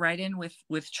 I go right in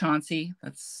with Chauncey.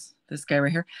 That's this guy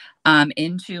right here.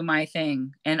 Into my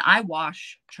thing, and I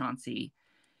wash Chauncey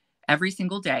every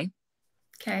single day.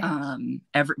 Okay.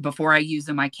 Every before I use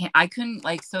him, I couldn't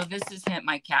like, so this is him.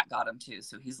 My cat got him too,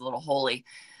 so he's a little holy,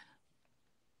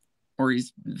 or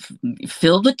he's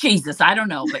filled with Jesus. I don't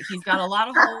know, but he's got a lot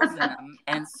of holes in him,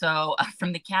 and so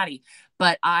from the caddy.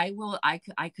 But I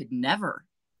could never,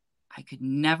 I could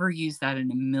never use that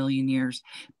in a million years,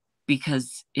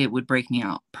 because it would break me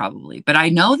out probably. But I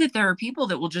know that there are people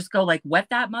that will just go like, wet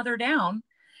that mother down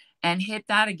and hit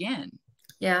that again.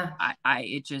 Yeah.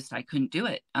 I couldn't do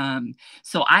it.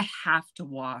 So I have to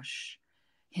wash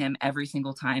him every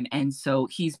single time. And so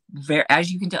he's very, as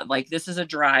you can tell, like this is a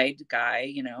dried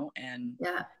guy, and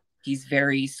Yeah. he's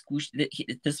very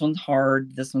squishy. This one's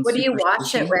hard. This one's What do you super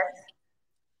wash it squishy. with?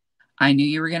 I knew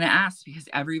you were going to ask because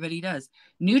everybody does.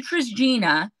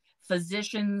 Neutrogena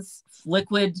Physicians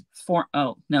liquid form.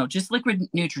 Oh, no, just liquid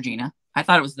Neutrogena. I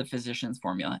thought it was the physician's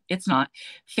formula. It's not.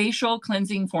 Facial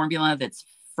cleansing formula that's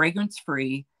fragrance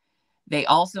free. They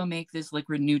also make this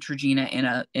liquid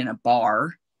Neutrogena in a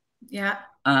bar. Yeah.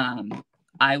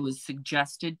 I was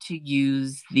suggested to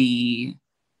use the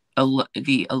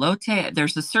elote.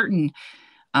 There's a certain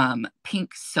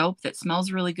pink soap that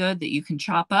smells really good that you can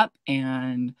chop up,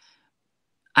 and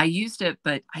I used it,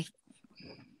 but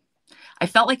I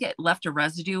felt like it left a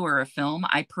residue or a film.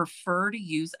 I prefer to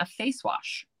use a face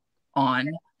wash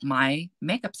on my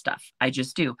makeup stuff. I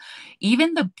just do.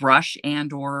 Even the brush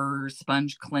and or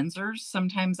sponge cleansers,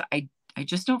 sometimes I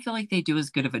just don't feel like they do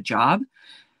as good of a job.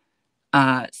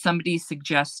 Somebody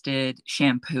suggested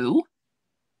shampoo.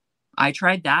 I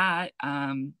tried that.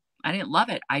 I didn't love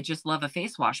it. I just love a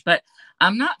face wash, but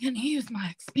I'm not going to use my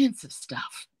expensive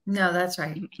stuff. No, that's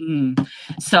right. Mm-hmm.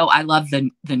 So I love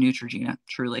the Neutrogena.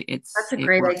 Truly, That's a it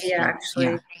great works. idea, Yeah.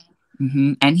 actually.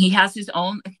 And he has his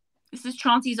own. This is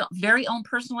Chauncey's very own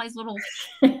personalized little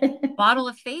bottle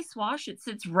of face wash. It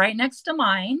sits right next to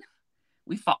mine.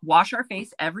 We wash our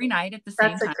face every night at the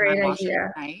same That's a time. I great wash it idea.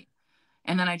 at night,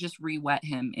 and then I just re-wet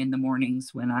him in the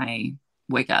mornings when I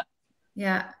wake up.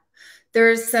 Yeah.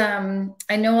 There's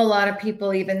I know a lot of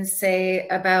people even say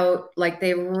about like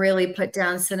they really put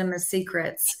down cinema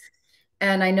secrets.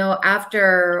 And I know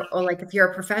after, or like if you're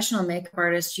a professional makeup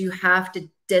artist, you have to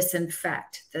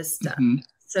disinfect this stuff. Mm-hmm.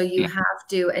 So you Yeah. have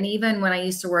to, and even when I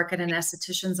used to work at an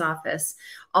esthetician's office,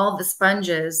 all the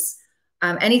sponges,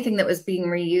 anything that was being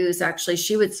reused, actually,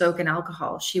 she would soak in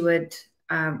alcohol. She would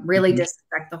really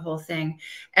disinfect the whole thing.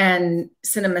 And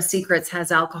Cinema Secrets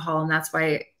has alcohol, and that's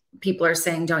why people are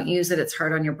saying don't use it. It's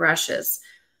hard on your brushes.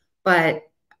 But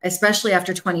especially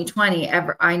after 2020,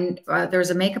 there's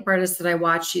a makeup artist that I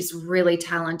watched. She's really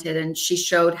talented, and she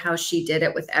showed how she did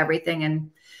it with everything.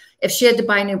 And if she had to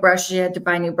buy new brushes, she had to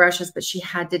buy new brushes, but she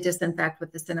had to disinfect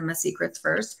with the Cinema Secrets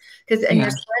first. And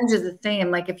your sponge is the same.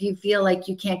 Like if you feel like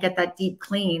you can't get that deep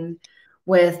clean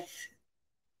with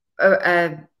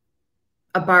a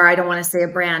bar, I don't want to say a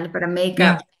brand, but a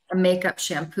makeup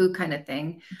shampoo kind of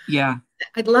thing. Yeah.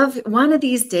 I'd love one of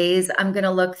these days. I'm going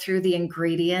to look through the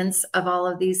ingredients of all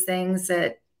of these things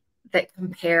that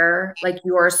compare like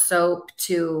your soap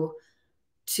to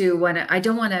when I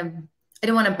don't want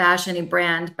to bash any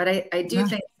brand, but I do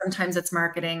think sometimes it's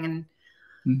marketing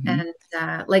and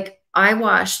like I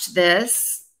washed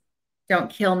this.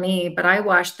 Don't kill me, but I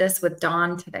washed this with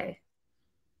Dawn today.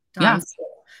 Dawn's soap,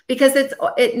 because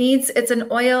it's an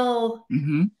oil.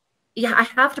 Yeah, I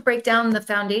have to break down the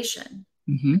foundation.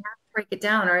 I have to break it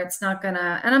down or it's not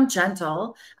gonna, and I'm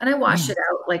gentle and I wash it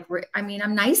out. Like, I mean,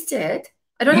 I'm nice to it.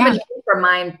 I don't have a name for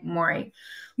mine, Morre,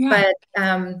 but,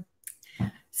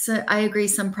 so I agree.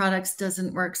 Some products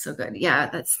doesn't work so good. Yeah,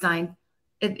 that's fine.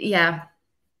 Yeah.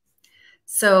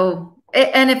 So,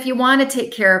 and if you want to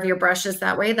take care of your brushes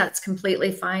that way, that's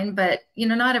completely fine. But,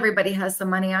 not everybody has the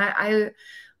money. I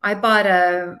bought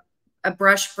a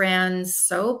brush brand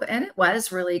soap, and it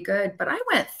was really good, but I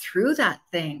went through that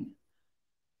thing.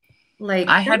 I Like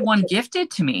had one gifted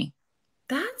to me.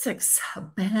 That's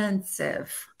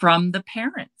expensive. From the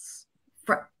parents.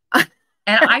 For and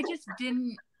I just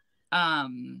didn't,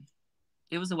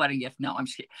 it was a wedding gift. No, I'm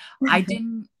just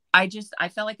kidding. I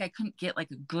felt like I couldn't get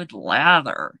like a good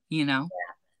lather, you know?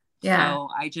 Yeah. So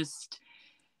I just,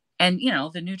 and you know,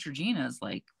 the Neutrogena is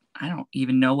like, I don't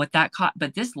even know what that cost,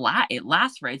 but it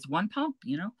lasts, right? It's one pump,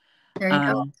 you know? There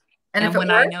you go. And if And it when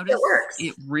works, I notice it works.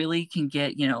 it really can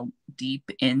get, you know, deep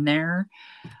in there,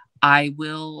 I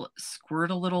will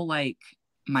squirt a little like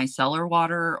micellar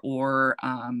water or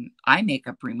eye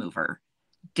makeup remover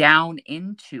down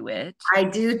into it. I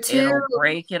do too. It'll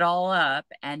break it all up.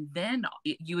 And then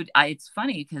it's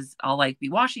funny because I'll like be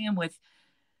washing him with,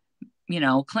 you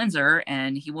know, cleanser,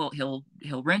 and he'll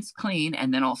rinse clean,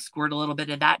 and then I'll squirt a little bit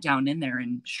of that down in there,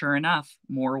 and sure enough,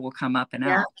 more will come up and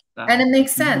out. So, and it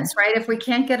makes sense, right? If we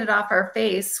can't get it off our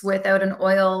face without an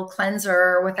oil cleanser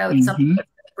or without something to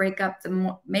break up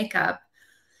the makeup,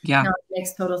 yeah, no, it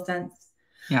makes total sense.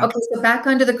 Yeah. Okay, so back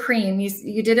onto the cream.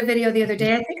 You did a video the other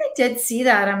day. I think I did see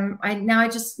that. I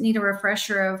just need a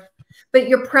refresher of. But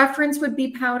your preference would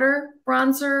be powder,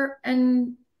 bronzer,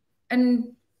 and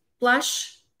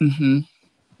blush.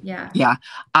 Yeah. Yeah.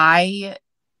 I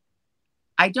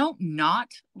don't not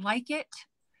like it,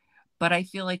 but I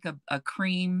feel like a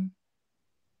cream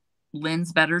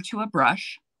lends better to a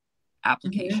brush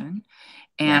application,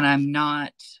 and I'm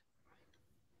not.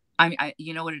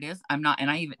 You know what it is? I'm not,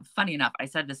 and funny enough, I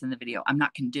said this in the video, I'm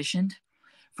not conditioned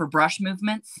for brush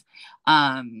movements.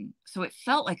 So it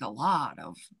felt like a lot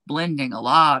of blending, a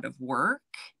lot of work,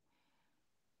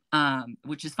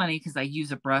 which is funny because I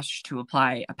use a brush to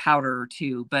apply a powder or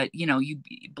two, but you know,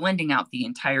 blending out the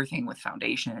entire thing with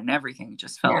foundation and everything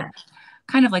just felt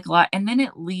kind of like a lot. And then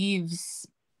it leaves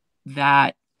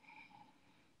that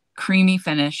creamy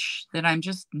finish that I'm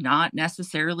just not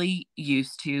necessarily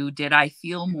used to. Did I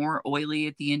feel more oily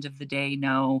at the end of the day?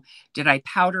 No. Did I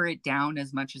powder it down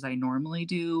as much as I normally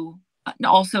do?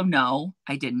 Also, no,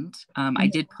 I didn't. I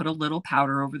did put a little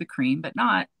powder over the cream, but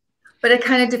not. But it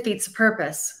kind of defeats the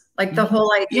purpose. Like the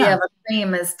whole idea of a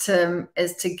cream is to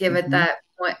give it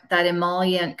that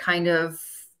emollient kind of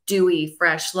dewy,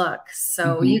 fresh look.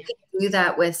 So you can do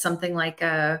that with something like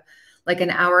an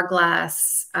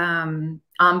Hourglass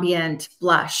ambient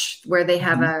blush, where they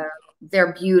have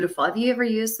they're beautiful. Have you ever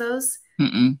used those?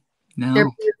 No.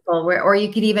 They're beautiful. Or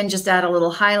you could even just add a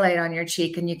little highlight on your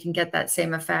cheek, and you can get that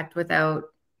same effect without.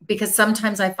 Because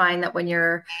sometimes I find that when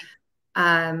you're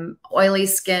oily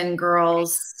skin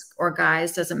girls or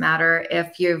guys, doesn't matter,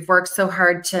 if you've worked so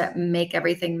hard to make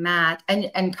everything matte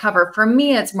and cover. For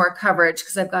me, it's more coverage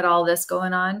because I've got all this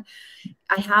going on.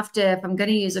 I have to, if I'm going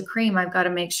to use a cream, I've got to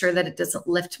make sure that it doesn't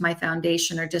lift my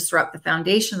foundation or disrupt the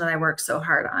foundation that I work so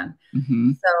hard on.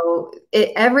 So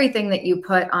everything that you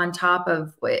put on top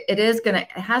of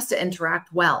it has to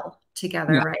interact well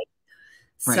together, right?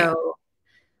 So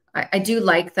I do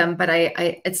like them, but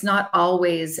it's not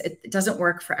always, it doesn't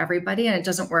work for everybody, and it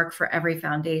doesn't work for every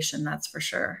foundation. That's for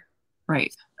sure.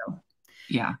 Right. So,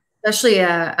 yeah. Especially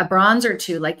a bronzer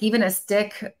too, like even a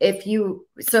stick.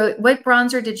 So what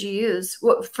bronzer did you use?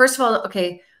 Well, first of all,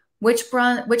 okay, which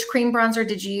cream bronzer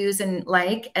did you use and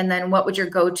then what would your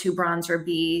go-to bronzer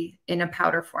be in a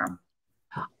powder form?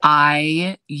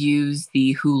 I use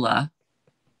the Hoola,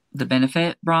 the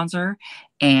Benefit bronzer,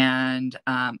 and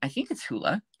I think it's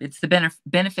Hoola. It's the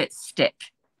Benefit stick.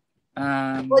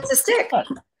 What's a stick?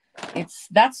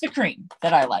 That's the cream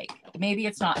that I like. Maybe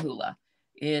it's not Hoola.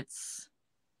 It's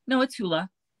Hoola.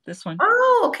 This one.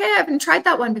 Oh, okay. I haven't tried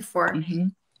that one before.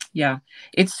 Yeah,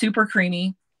 it's super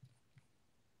creamy.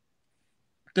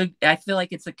 Good. I feel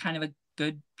like it's a kind of a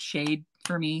good shade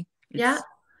for me.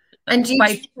 And do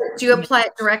you apply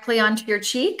it directly onto your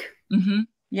cheek?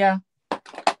 Yeah.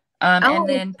 And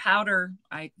then powder,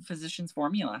 Physicians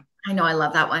Formula. I know, I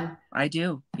love that one. I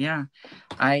do. Yeah.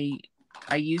 I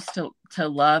used to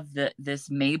love this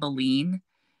Maybelline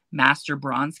Master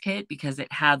Bronze Kit because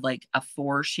it had like a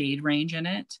 4-shade range in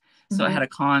it. So it had a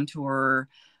contour,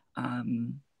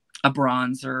 a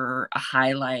bronzer, a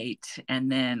highlight,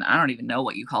 and then I don't even know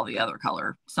what you call the other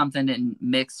color, something in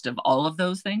mixed of all of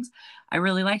those things. I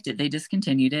really liked it. They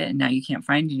discontinued it and now you can't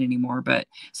find it anymore. But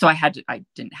so I had to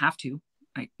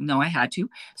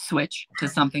switch to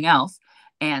something else.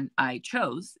 And I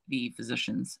chose the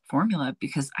Physicians Formula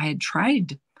because I had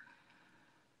tried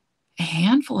a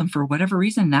handful, and for whatever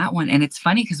reason, that one. And it's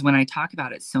funny because when I talk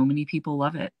about it, so many people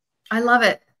love it. I love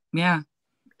it. Yeah.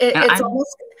 There's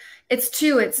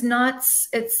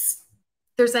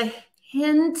a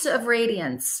hint of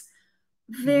radiance,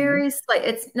 Mm-hmm. very slight.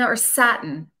 It's no, or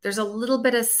satin. There's a little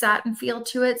bit of satin feel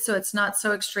to it, so it's not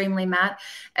so extremely matte.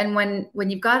 And when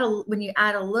you've got when you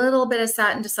add a little bit of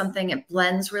satin to something, it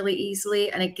blends really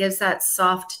easily and it gives that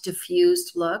soft,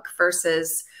 diffused look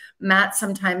versus matte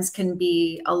sometimes can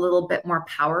be a little bit more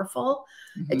powerful.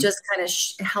 It Mm-hmm. just kind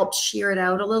of helps sheer it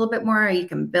out a little bit more. You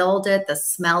can build it. The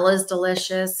smell is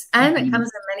delicious, and it Mm-hmm. comes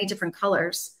in many different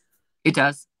colors. It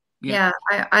does. Yeah.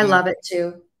 Yeah, I Yeah. love it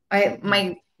too. Yeah.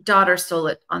 My daughter stole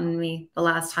it on me the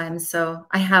last time, so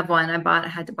I have one. I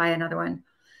had to buy another one.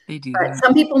 They do But that.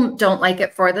 some people don't like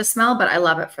it for the smell, but I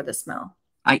love it for the smell.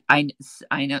 I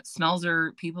know smells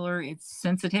are people are it's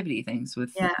sensitivity things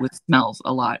Yeah, with smells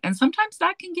a lot. And sometimes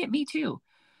that can get me too.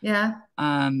 yeah.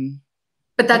 Um,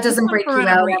 But that but this doesn't one break for you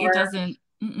whatever out it ever. doesn't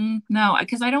no,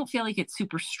 because I don't feel like it's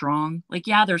super strong. Like,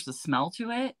 yeah, there's a smell to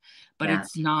it, but Yeah,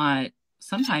 it's not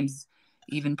sometimes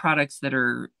even products that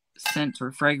are scent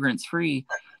or fragrance free,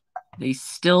 they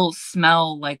still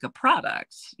smell like a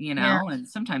product, yeah. and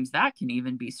sometimes that can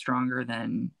even be stronger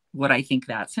than what I think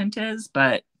that scent is.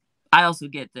 But I also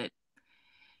get that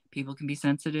people can be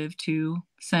sensitive to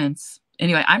scents.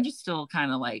 Anyway, I'm just still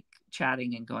kind of like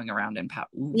chatting and going around and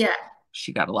ooh, Yeah.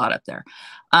 she got a lot up there.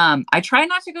 I try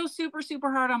not to go super,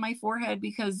 super hard on my forehead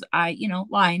because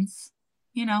lines,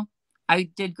 you know, I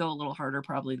did go a little harder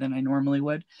probably than I normally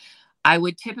would. I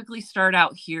would typically start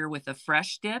out here with a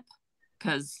fresh dip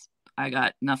because I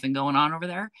got nothing going on over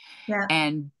there Yeah.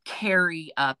 and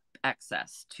carry up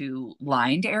excess to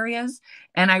lined areas.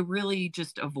 And I really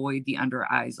just avoid the under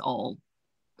eyes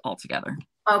altogether.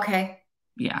 Okay.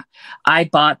 Yeah. I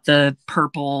bought the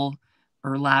purple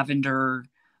or lavender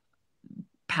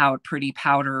pretty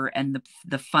powder and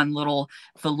the fun little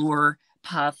velour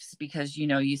puffs because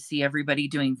you see everybody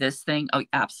doing this thing. Oh,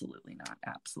 absolutely not.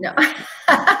 No. Absolutely.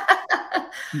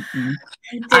 Mm-mm.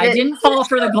 Did I it? didn't fall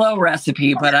for the glow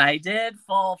recipe, but I did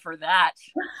fall for that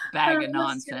bag of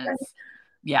That's too funny. nonsense.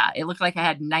 Yeah, it looked like I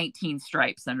had 19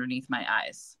 stripes underneath my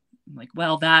eyes. I'm like,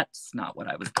 well, that's not what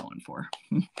I was going for.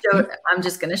 I'm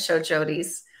just gonna show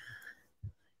Jody's.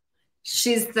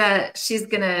 She's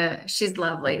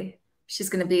lovely. She's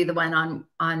gonna be the one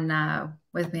on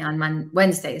with me on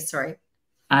Wednesday. Sorry.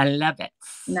 I love it.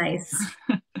 Nice.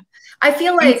 I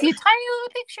feel Can you like see a tiny little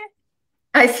picture?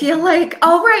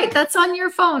 oh right, that's on your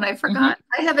phone. I Mm-hmm. forgot.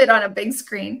 I have it on a big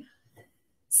screen.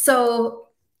 So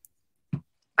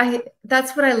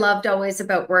that's what I loved always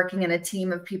about working in a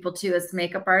team of people too as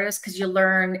makeup artists because you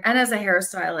learn, and as a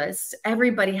hairstylist,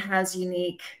 everybody has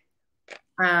unique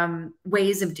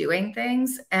ways of doing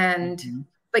things. And Mm-hmm.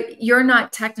 but you're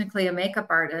not technically a makeup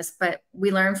artist, but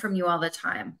we learn from you all the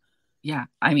time. Yeah,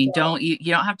 I mean, So. you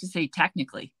don't have to say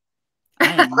technically.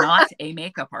 I am not a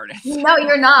makeup artist. No,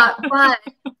 you're not.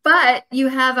 But you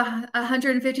have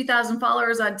 150,000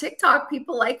 followers on TikTok.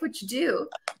 People like what you do.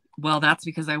 Well, that's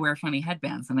because I wear funny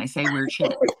headbands and I say weird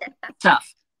shit.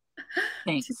 Tough.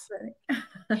 Thanks.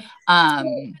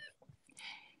 Um,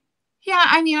 yeah,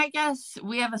 I mean, I guess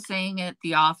we have a saying at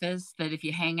the office that if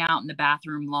you hang out in the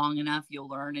bathroom long enough, you'll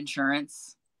learn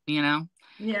insurance, Yeah.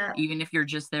 Even if you're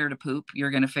just there to poop,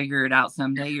 you're going to figure it out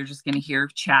someday. You're just going to hear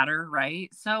chatter, right?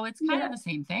 So it's kind Yeah. of the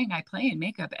same thing. I play in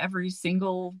makeup every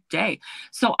single day.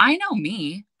 So I know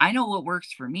me. I know what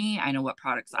works for me. I know what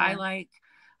products I like.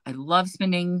 I love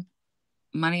spending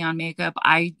money on makeup.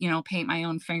 I, paint my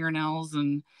own fingernails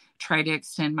and try to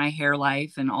extend my hair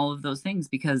life and all of those things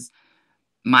because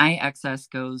my excess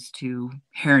goes to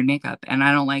hair and makeup and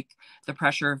I don't like the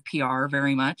pressure of PR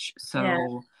very much. Yeah.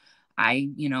 So I,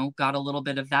 got a little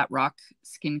bit of that rock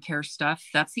skincare stuff.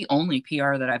 That's the only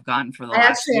PR that I've gotten for the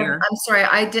last year. I'm sorry.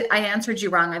 I answered you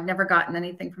wrong. I've never gotten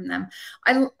anything from them.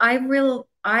 I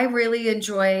really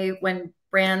enjoy when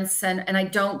brands send, and I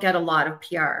don't get a lot of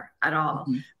PR at all.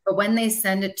 Mm-hmm. But when they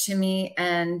send it to me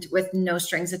and with no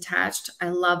strings attached, I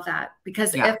love that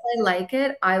because Yeah. if I like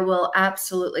it, I will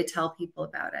absolutely tell people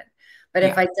about it. But Yeah.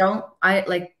 if I don't, I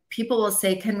like people will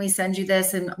say, "Can we send you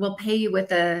this?" And we'll pay you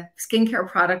with a skincare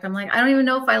product. I'm like, I don't even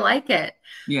know if I like it.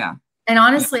 Yeah. And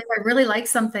honestly, if I really like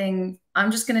something,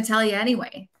 I'm just going to tell you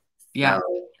anyway. Yeah.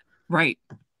 So, right.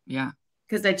 Yeah.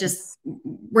 because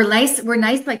we're nice. We're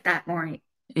nice like that, Morre.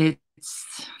 It's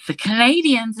the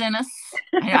Canadians in us.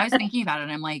 I was thinking about it.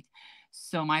 And I'm like,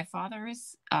 so my father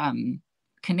is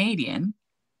Canadian,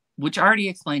 which already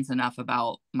explains enough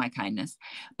about my kindness.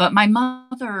 But my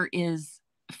mother is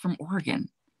from Oregon.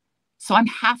 So I'm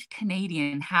half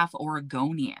Canadian, half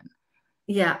Oregonian.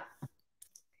 Yeah.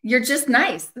 You're just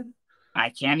nice.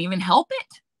 I can't even help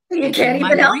it. You It's can't in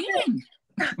my even help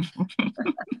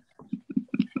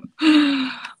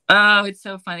breeding. Oh, it's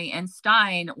so funny. And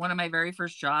Stein, one of my very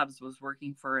first jobs was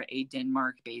working for a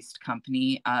Denmark-based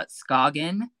company,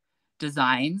 Skagen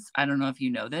Designs. I don't know if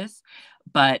you know this,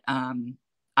 but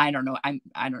I don't know.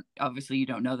 I don't, obviously you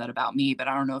don't know that about me, but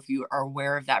I don't know if you are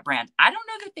aware of that brand. I don't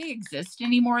know that they exist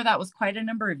anymore. That was quite a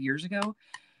number of years ago.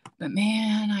 But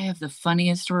man, I have the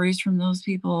funniest stories from those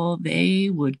people. They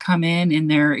would come in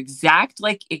their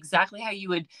exactly how you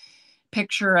would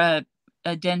picture a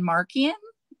Denmarkian.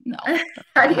 No, that's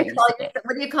How not do how you you call say it. yourself?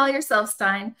 What do you call yourself,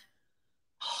 Stein?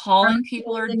 Holland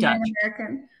people are Canadian Dutch.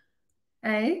 American.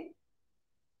 Hey,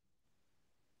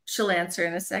 she'll answer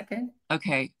in a second.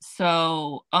 Okay,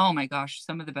 so oh my gosh,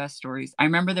 some of the best stories. I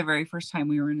remember the very first time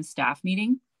we were in a staff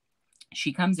meeting.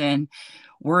 She comes in,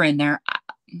 we're in there.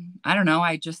 I don't know.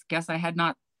 I just guess I had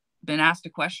not been asked a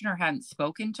question or hadn't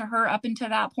spoken to her up until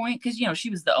that point because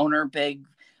she was the owner, big,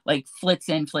 like flits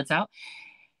in, flits out.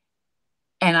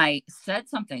 And I said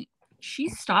something. She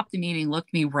stopped the meeting,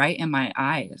 looked me right in my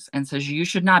eyes, and says, "You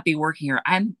should not be working here."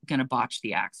 I'm gonna botch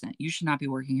the accent. You should not be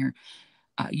working here.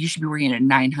 You should be working at a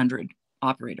 900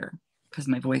 operator because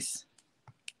my voice.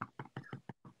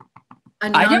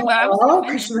 I didn't. I wasn't know,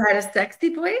 because offended you had a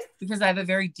sexy voice. because I have a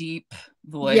very deep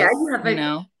voice. Yeah, you have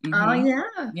Oh Mm-hmm.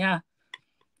 yeah. Yeah.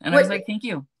 And I What was like, "Thank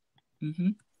you." Mm-hmm.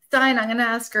 Stein? I'm gonna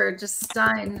ask her. Just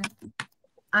Stein.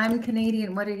 I'm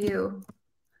Canadian. What are you?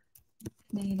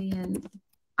 Canadian.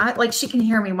 She can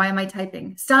hear me. Why am I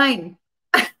typing? Stein.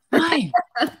 Why?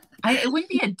 It wouldn't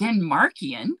be a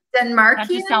Denmarkian. That Denmarkian.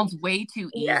 just sounds way too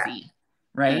easy,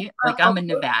 right? Like I'm a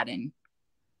Nevadan.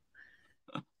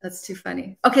 That's too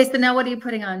funny. Okay, so now what are you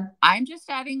putting on? I'm just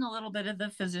adding a little bit of the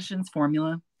physician's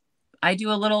formula. I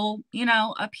do a little,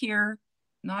 up here,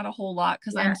 not a whole lot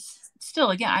because I'm still,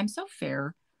 again, I'm so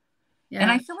fair. Yeah. And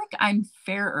I feel like I'm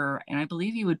fairer, and I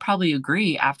believe you would probably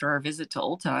agree after our visit to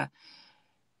Ulta,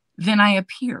 than I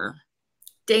appear.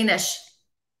 Danish.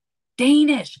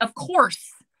 Danish, of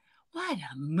course. What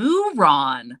a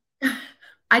moron.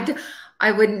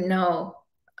 I wouldn't know.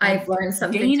 I've learned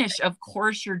something. Danish, of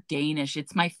course you're Danish.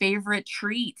 It's my favorite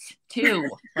treat too.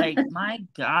 Like, my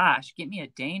gosh, get me a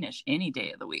Danish any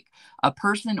day of the week. A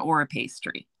person or a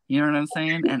pastry. You know what I'm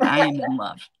saying? And I am in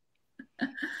love.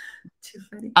 Too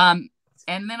funny.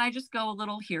 And then I just go a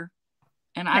little here.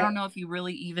 And I don't know if you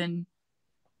really even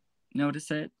notice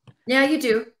it. Yeah, you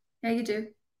do. Yeah, you do.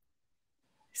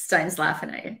 Stein's laughing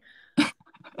at you.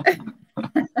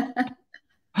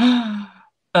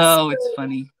 Oh, it's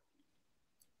funny.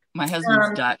 My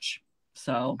husband's Dutch,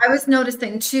 so. I was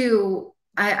noticing too,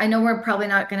 I know we're probably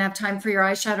not going to have time for your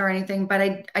eyeshadow or anything, but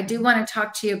I do want to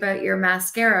talk to you about your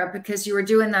mascara because you were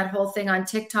doing that whole thing on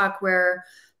TikTok where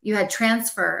you had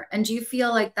transfer. And do you feel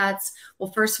like that's,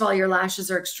 well, first of all, your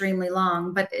lashes are extremely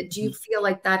long, but do you feel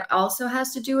like that also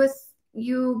has to do with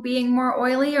you being more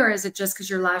oily, or is it just because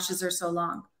your lashes are so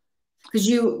long? Because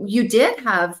you did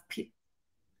have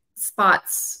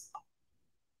spots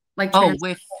like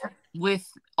transfer. With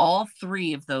all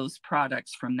three of those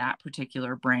products from that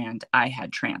particular brand, I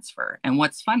had transfer. And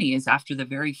what's funny is after the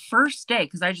very first day,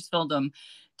 because I just filmed them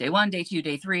day 1, day 2,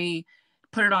 day 3,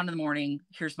 put it on in the morning.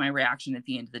 Here's my reaction at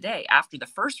the end of the day. After the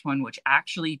first one, which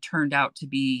actually turned out to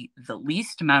be the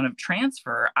least amount of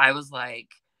transfer, I was like,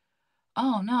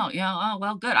 oh no, oh,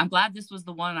 well, good. I'm glad this was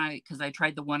the one because I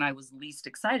tried the one I was least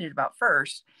excited about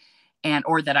first,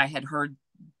 or that I had heard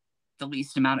the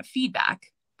least amount of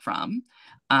feedback from,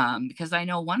 because I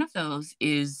know one of those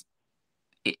is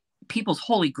people's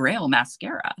holy grail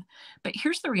mascara. But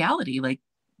here's the reality. Like,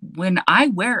 when I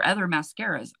wear other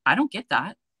mascaras, I don't get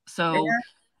that. So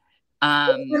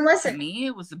to me,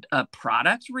 it was a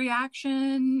product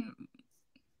reaction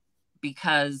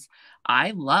because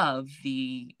I love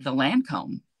the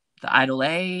Lancome, the Idol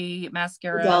A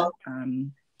mascara,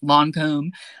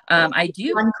 Lancome. I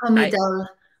do. Lancome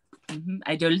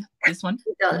Idol. This one.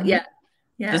 Yeah.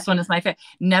 This one is my favorite.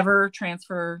 Never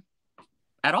transfer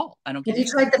at all. I don't get it. Have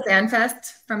you tried the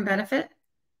FanFest from Benefit?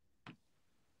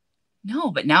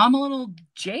 No, but now I'm a little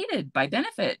jaded by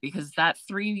Benefit because the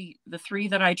three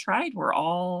that I tried were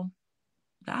all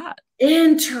that.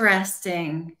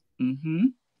 Interesting. Mm-hmm.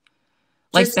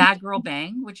 Like Bad Girl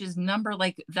Bang, which is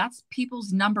that's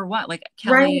people's number one. Like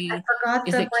Kelly, right, I forgot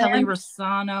is it brand. Kelly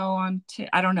Rossano on?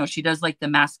 I don't know. She does like the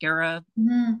mascara.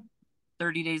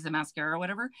 30 days of mascara or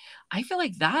whatever. I feel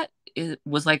like that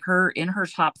was like in her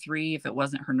top 3 if it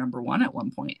wasn't her number 1 at one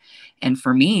point. And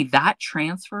for me, that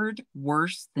transferred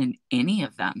worse than any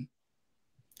of them.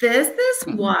 This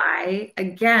is why,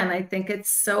 again, I think it's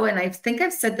so, and I think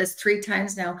I've said this 3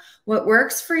 times now, what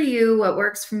works for you, what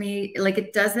works for me, like,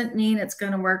 it doesn't mean it's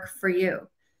going to work for you.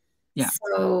 Yeah.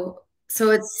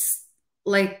 So it's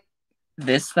like,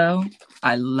 This though,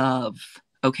 I love.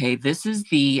 Okay, this is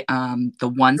the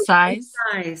one size.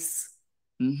 Nice.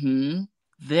 Mm-hmm.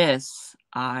 This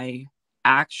I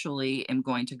actually am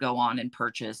going to go on and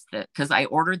purchase that because I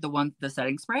ordered the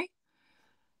setting spray.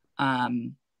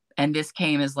 And this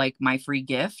came as like my free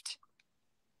gift.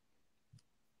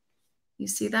 You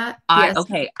see that? Yes.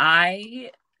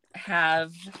 I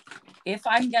have, if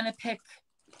I'm gonna pick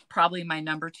probably my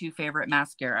number 2 favorite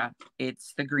mascara,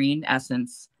 it's the Green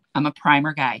Essence. I'm a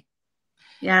primer guy.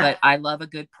 Yeah. But I love a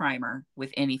good primer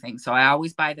with anything. So I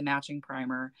always buy the matching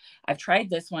primer. I've tried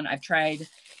this one. I've tried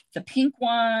the pink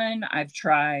one. I've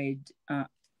tried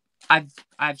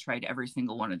every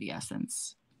single one of the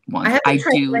Essence ones. I haven't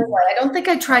tried the green one. I don't think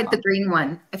I tried the green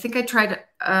one. I think I tried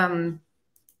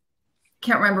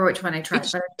can't remember which one I tried.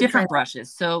 It's different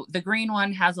brushes. So the green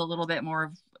one has a little bit more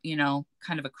of,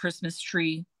 kind of a Christmas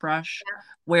tree brush,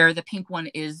 where the pink one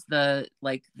is the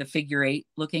figure 8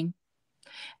 looking.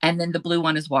 And then the blue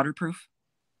one is waterproof.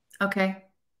 Okay.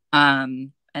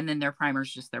 And then their primer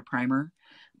is just their primer.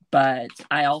 But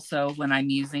I also, when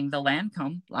I'm using the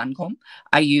Lancome,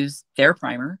 I use their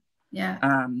primer. Yeah.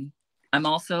 I'm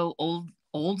also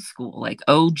old school, like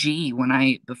OG.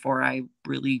 Before I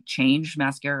really changed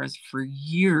mascaras for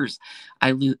years,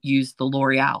 I used the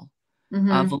L'Oreal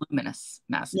Voluminous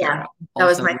mascara. Yeah, that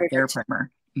was my favorite. Their primer.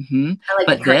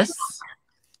 But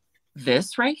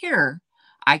this right here,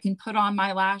 I can put on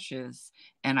my lashes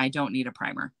and I don't need a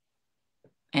primer,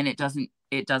 and it doesn't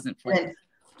flake.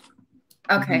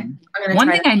 Okay. One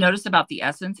thing I noticed about the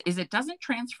Essence is it doesn't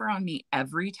transfer on me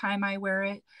every time I wear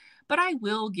it, but I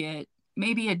will get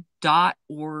maybe a dot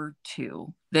or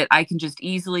two that I can just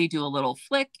easily do a little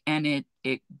flick and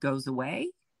it goes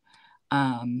away.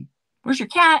 Where's your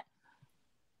cat?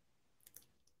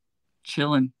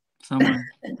 Chilling somewhere.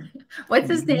 What's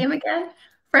his name again?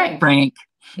 Frank.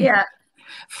 Yeah.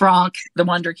 Frank, the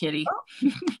Wonder Kitty.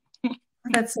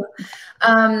 That's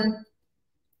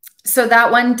so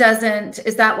that one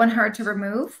is that one hard to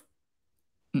remove?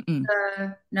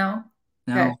 No.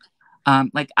 Okay.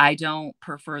 I don't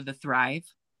prefer the Thrive.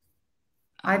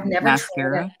 I've never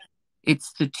mascara. tried it.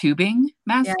 It's the tubing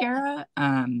mascara.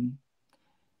 Yeah.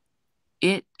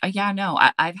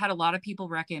 I've had a lot of people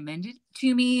recommend it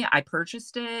to me. I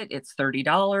purchased it. It's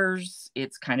 $30.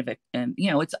 It's kind of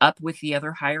it's up with the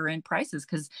other higher end prices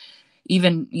because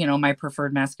even, my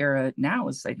preferred mascara now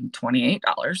is like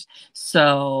 $28.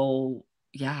 So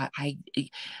yeah,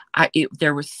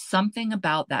 there was something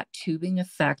about that tubing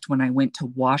effect when I went to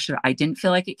wash it. I didn't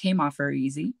feel like it came off very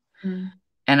easy. And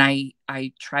I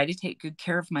try to take good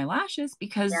care of my lashes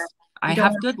because I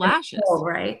have good lashes.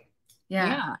 Right.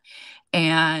 Yeah.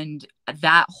 And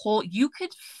that you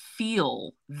could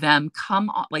feel them come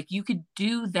on, like you could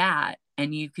do that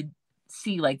and you could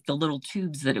see like the little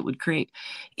tubes that it would create.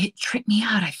 It tripped me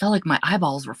out. I felt like my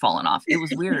eyeballs were falling off. It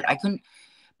was weird. I couldn't,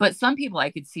 but some people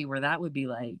I could see where that would be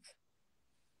like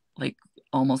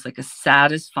almost like a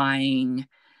satisfying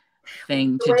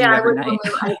thing to do every night.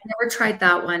 I've never tried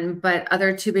that one, but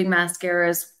other tubing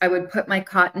mascaras, I would put my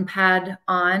cotton pad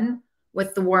on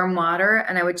with the warm water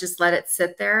and I would just let it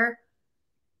sit there,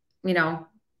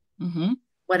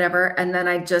 whatever. And then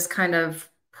I just kind of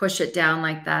push it down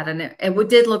like that. And it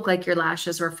did look like your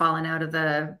lashes were falling out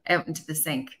into the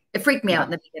sink. It freaked me out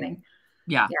in the beginning.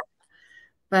 Yeah.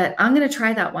 But I'm going to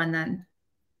try that one then.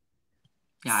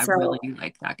 Yeah. I really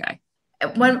like that guy.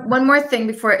 One more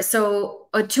thing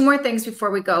two more things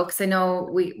before we go. Cause I know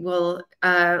we will,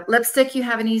 lipstick you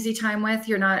have an easy time with.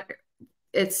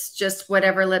 It's just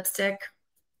whatever lipstick.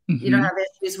 You don't have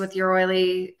issues with your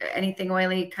anything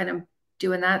oily kind of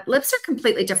doing that. Lips are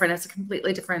completely different. It's a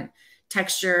completely different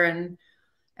texture and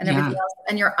everything else.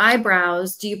 And your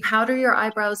eyebrows, do you powder your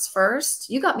eyebrows first?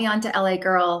 You got me onto LA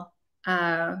Girl,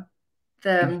 the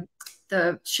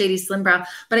shady slim brow,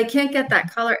 but I can't get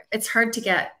that color. It's hard to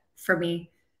get for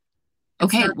me.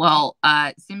 Okay. Well,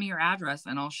 send me your address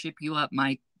and I'll ship you up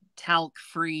my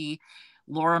talc-free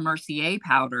Laura Mercier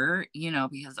powder,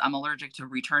 because I'm allergic to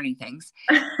returning things.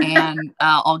 And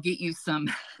I'll get you some.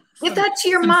 Give that to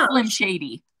your mom. Slim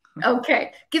Shady.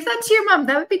 Okay. Give that to your mom.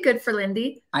 That would be good for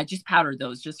Lindy. I just powdered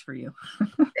those just for you. There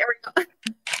we go.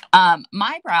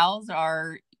 My brows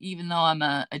are, even though I'm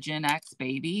a Gen X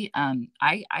baby,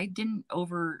 I didn't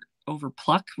over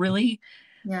pluck really.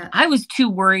 Yeah. I was too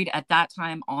worried at that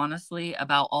time, honestly,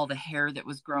 about all the hair that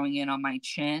was growing in on my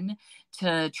chin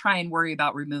to try and worry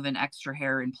about removing extra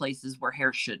hair in places where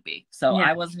hair should be. So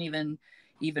I wasn't even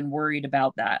worried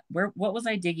about that. What was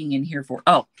I digging in here for?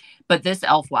 Oh, but this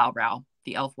Elf Wow Brow.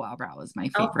 The Elf Wow Brow is my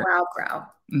favorite. Elf Wow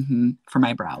Brow. For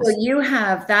my brows. So you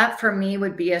have that. For me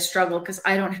would be a struggle because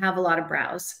I don't have a lot of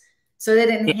brows. So it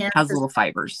It has enhances little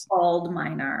fibers. bald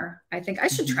mine are. I think I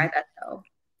should try that though.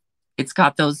 It's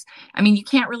got those, I mean, you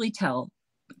can't really tell,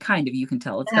 kind of, you can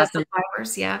tell. It's It has got the those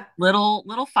fibers, yeah.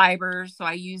 little fibers. So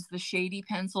I use the shady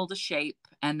pencil to shape,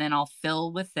 and then I'll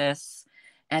fill with this.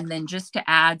 And then just to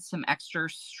add some extra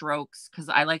strokes, because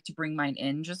I like to bring mine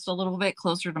in just a little bit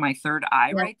closer to my third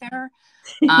eye right there,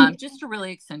 just to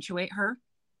really accentuate her.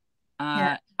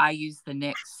 Yeah. I use the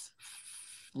NYX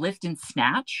Lift and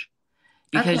Snatch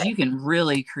because Okay. you can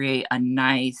really create a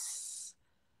nice,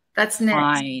 That's next.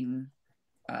 fine,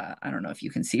 I don't know if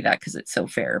you can see that because it's so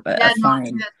fair, but Yeah, a no,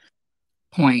 fine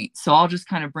point. So I'll just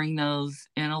kind of bring those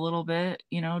in a little bit,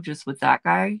 just with that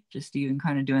guy, just even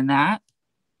kind of doing that.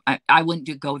 I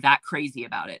wouldn't go that crazy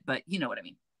about it, but you know what I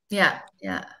mean. yeah,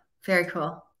 yeah. Very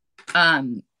cool.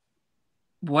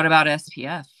 What about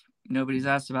SPF? Nobody's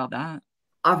asked about that.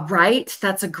 All right.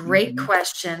 That's a great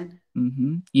question.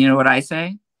 You know what I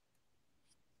say?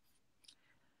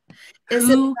 Is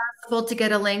it possible to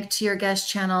get a link to your guest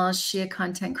channel? Is she a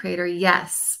content creator?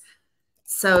 Yes.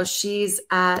 So she's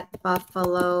at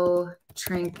Buffalo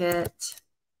Trinket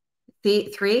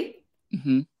 3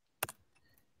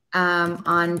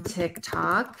 on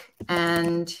TikTok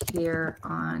and here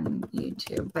on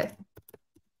YouTube. But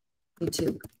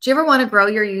YouTube. Do you ever want to grow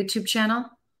your YouTube channel?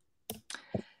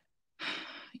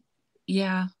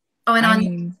 Yeah. Oh,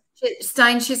 and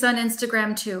Stein, she's on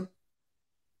Instagram too.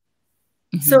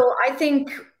 So I think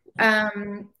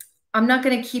I'm not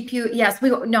going to keep you. Yes,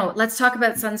 no. Let's talk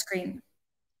about sunscreen.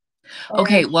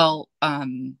 Okay. Well,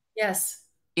 yes.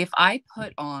 If I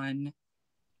put on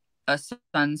a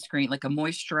sunscreen, like a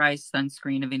moisturized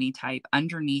sunscreen of any type,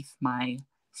 underneath my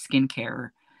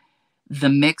skincare, the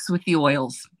mix with the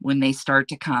oils when they start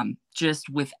to come, just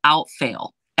without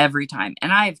fail, every time.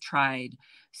 And I've tried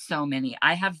so many.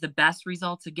 I have the best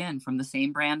results again from the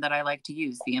same brand that I like to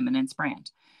use, the Eminence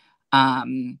brand.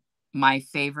 My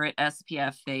favorite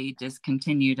SPF they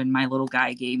discontinued, and my little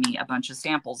guy gave me a bunch of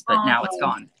samples, but now it's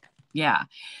gone. Yeah.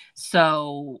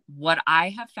 So what I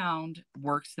have found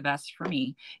works the best for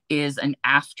me is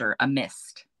a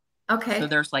mist. Okay. So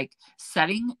there's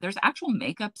there's actual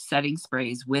makeup setting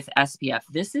sprays with SPF.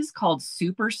 This is called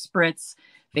Super Spritz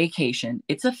Vacation.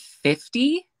 It's a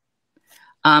 50.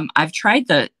 I've tried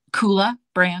the Kula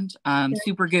brand,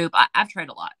 Super Goop. I've tried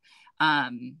a lot.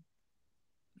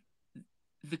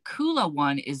 The Kula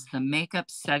one is the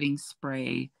makeup setting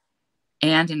spray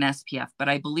and an SPF, but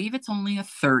I believe it's only a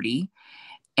 30.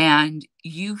 And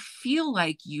you feel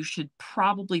like you should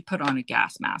probably put on a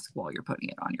gas mask while you're putting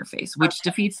it on your face, which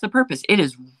defeats the purpose. It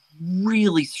is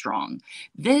really strong.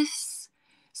 This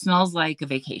smells like a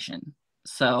vacation.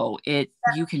 So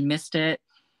you can mist it.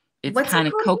 It's kind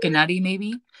of coconutty,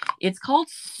 maybe. It's called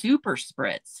Super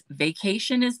Spritz.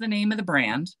 Vacation is the name of the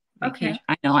brand. Vacation. Okay.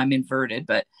 I know I'm inverted,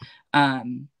 but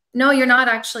no, you're not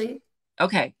actually.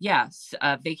 Okay, yes.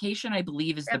 Vacation, I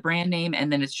believe, is the brand name,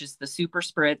 and then it's just the Super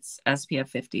Spritz SPF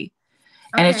 50.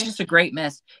 And it's just a great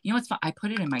mist. You know what's fun? I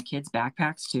put it in my kids'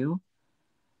 backpacks too.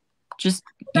 Just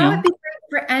that would be great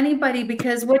for anybody,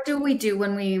 because what do we do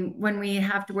when we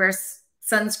have to wear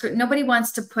sunscreen? Nobody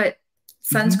wants to put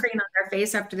sunscreen on their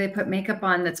face after they put makeup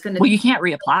on. That's going to. Well, you can't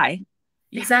reapply.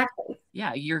 Exactly.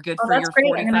 Yeah, you're good for your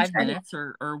 45 minutes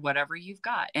or whatever you've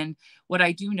got. And what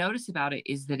I do notice about it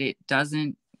is that it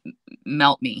doesn't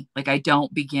melt me. Like I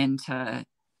don't begin to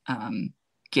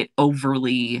get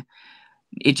overly,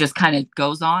 it just kind of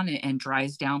goes on and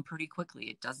dries down pretty quickly.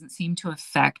 It doesn't seem to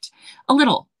affect a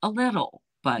little,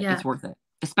 but it's worth it.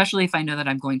 Especially if I know that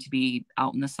I'm going to be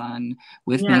out in the sun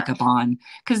with makeup on.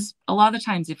 Because a lot of the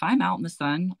times if I'm out in the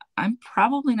sun, I'm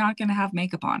probably not going to have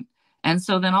makeup on. And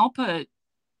so then I'll put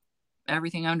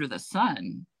everything under the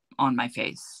sun on my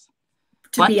face.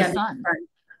 To be the sun.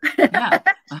 Yeah.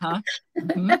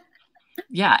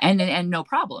 Yeah. And no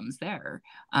problems there.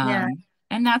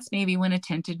 And that's maybe when a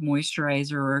tinted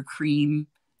moisturizer or a cream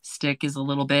stick is a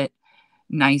little bit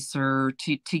nicer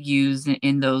to use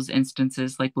in those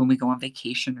instances, like when we go on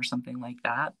vacation or something like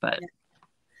that. But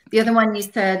the other one you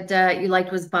said you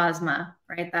liked was Bosma,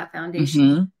 right? That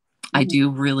foundation. I do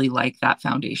really like that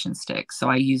foundation stick. So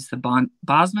I use the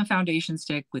Bosma foundation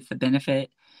stick with the Benefit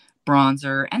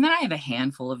bronzer. And then I have a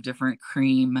handful of different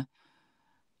cream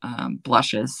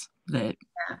blushes that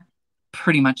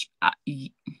pretty much,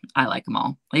 I like them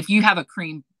all. If you have a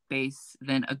cream base,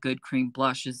 then a good cream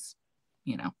blush is,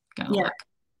 gonna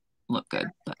look good.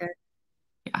 But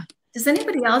yeah. Does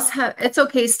anybody else have, it's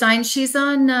okay, Stein. She's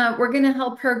on, we're going to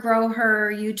help her grow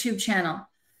her YouTube channel.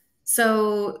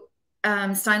 So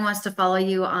Stein wants to follow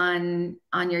you on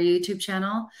your YouTube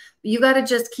channel. You got to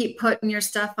just keep putting your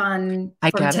stuff on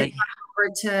from TikTok over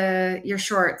to your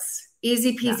shorts.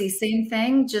 Easy Yeah. peasy, same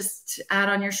thing. Just add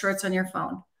on your shorts on your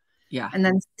phone. Yeah. And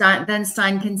then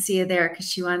Stein can see you there because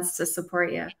she wants to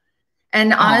support you.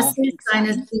 And Oh, honestly, thanks, Stein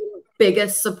is Stein. the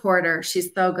biggest supporter.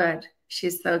 She's so good.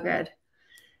 She's so good.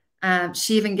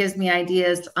 She even gives me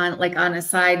ideas on a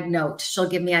side note. She'll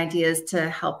give me ideas to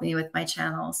help me with my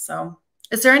channel. So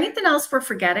is there anything else we're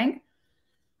forgetting?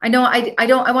 I know I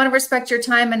want to respect your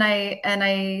time, and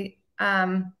I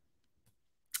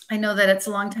know that it's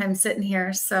a long time sitting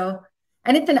here. So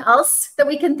anything else that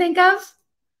we can think of?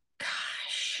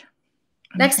 Gosh.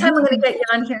 Next time I'm going to get you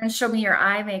on here and show me your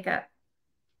eye makeup.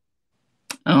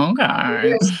 Oh God.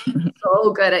 You're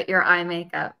so good at your eye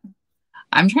makeup.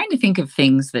 I'm trying to think of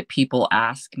things that people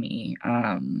ask me.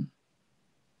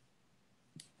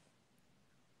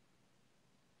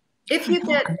 If you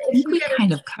get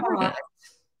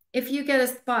a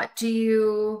spot, do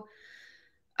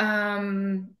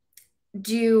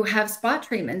you have spot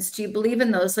treatments? Do you believe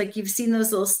in those? Like, you've seen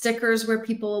those little stickers where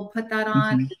people put that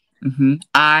on?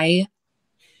 I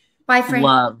Bye, Frank.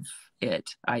 love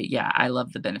it. I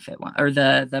love the Benefit one, or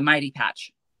the Mighty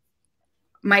Patch.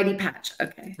 Mighty Patch.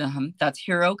 Okay. That's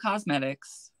Hero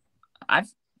Cosmetics.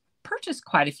 I've purchased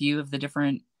quite a few of the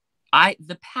different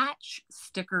the patch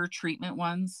sticker treatment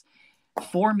ones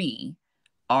for me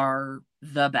are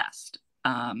the best.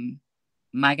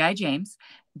 My guy James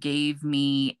gave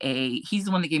me he's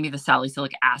the one that gave me the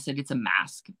salicylic acid. It's a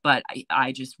mask, but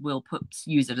I just will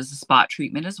use it as a spot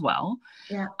treatment as well.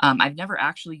 Yeah. I've never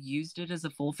actually used it as a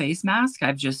full face mask.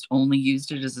 I've just only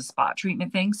used it as a spot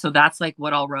treatment thing. So that's like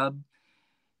what I'll rub,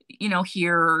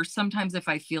 here, or sometimes if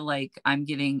I feel like I'm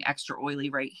getting extra oily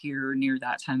right here near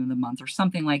that time of the month or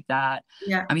something like that.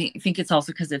 Yeah. I mean, I think it's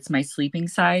also because it's my sleeping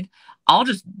side. I'll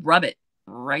just rub it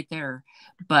right there.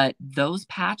 But those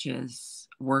patches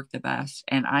work the best.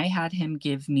 And I had him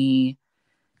give me,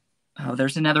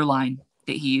 there's another line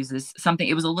that he uses, something,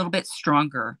 it was a little bit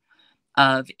stronger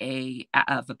of a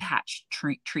patch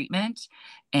treatment,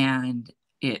 and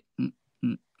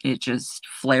it just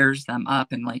flares them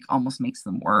up and like almost makes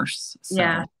them worse.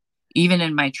 So even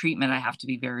in my treatment, I have to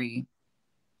be very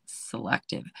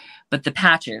selective. But the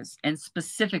patches, and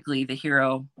specifically the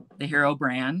Hero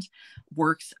brand,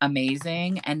 works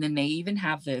amazing. And then they even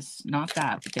have this, not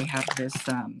that, but they have this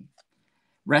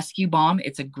rescue balm.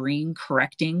 It's a green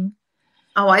correcting.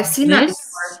 Oh, I've seen that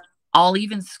before. I'll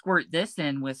even squirt this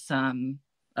in with some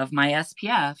of my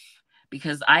SPF,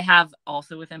 because I have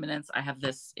also with Eminence, I have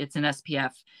this, it's an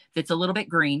SPF that's a little bit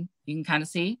green. You can kind of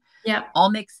see. Yeah. I'll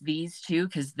mix these two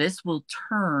because this will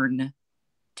turn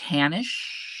tannish.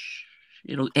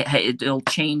 It'll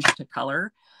change to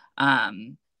color.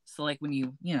 So like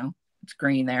when it's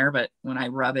green there, but when I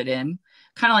rub it in,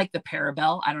 kind of like the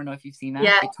Parabel, I don't know if you've seen that.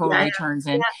 It totally turns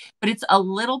in, but it's a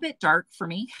little bit dark for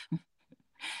me.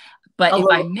 But if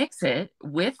I mix it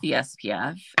with the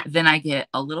SPF, then I get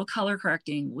a little color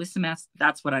correcting with some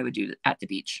that's what I would do at the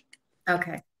beach.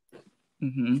 Okay.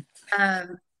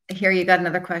 Here, you got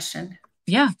another question.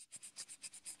 Yeah.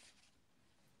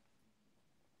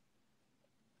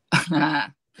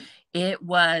 It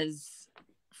was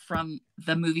from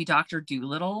the movie Dr.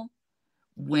 Dolittle,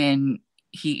 when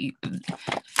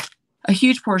a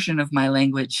huge portion of my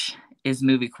language is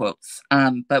movie quotes.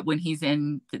 But when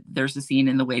there's a scene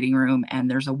in the waiting room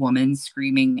and there's a woman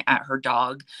screaming at her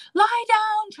dog, "Lie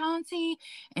down, Chauncey."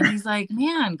 And he's like,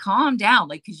 "Man, calm down."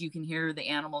 Like, cause you can hear the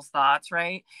animal's thoughts.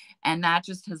 Right. And that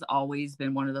just has always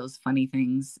been one of those funny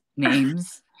names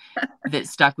that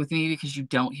stuck with me, because you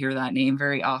don't hear that name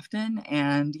very often.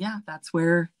 And yeah, that's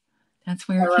where it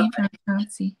came from.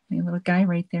 Chauncey, my little guy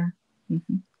right there.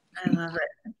 I love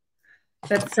it.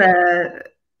 That's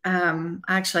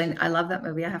actually, I love that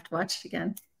movie. I have to watch it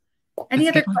again. Any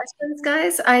other questions,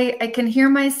 guys? I can hear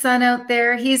my son out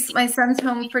there. My son's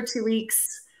home for 2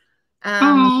 weeks.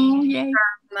 Yay.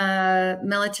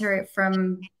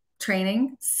 From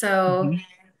training. So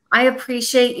I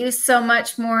appreciate you so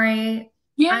much, Morre.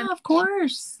 Yeah, of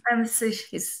course.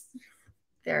 He's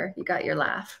there. You got your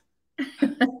laugh.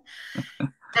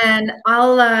 And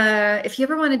if you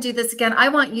ever want to do this again, I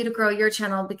want you to grow your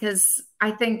channel, because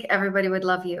I think everybody would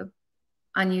love you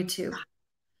on YouTube.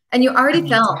 And you already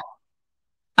film.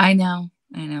 I know.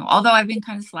 Although I've been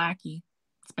kind of slacky.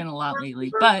 It's been a lot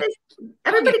lately, but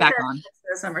everybody back on in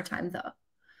the summertime though.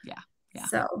 Yeah.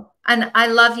 So, and I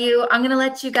love you. I'm going to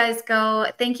let you guys go.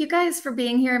 Thank you guys for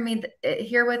being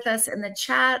here with us in the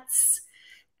chats.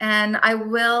 And I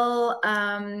will,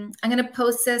 I'm going to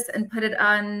post this and put it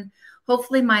on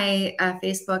hopefully my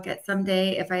Facebook at some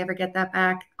day. If I ever get that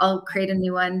back, I'll create a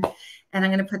new one. And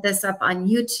I'm going to put this up on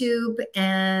YouTube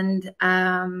and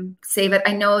save it.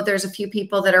 I know there's a few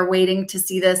people that are waiting to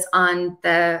see this on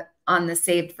the on the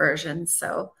saved version.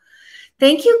 So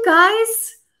thank you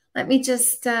guys. Let me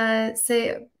just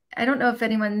say, I don't know if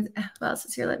anyone who else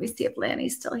is here. Let me see if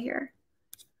Lanny's still here.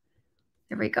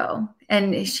 There we go.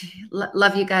 And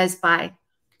love you guys. Bye.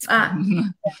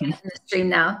 In the stream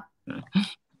now.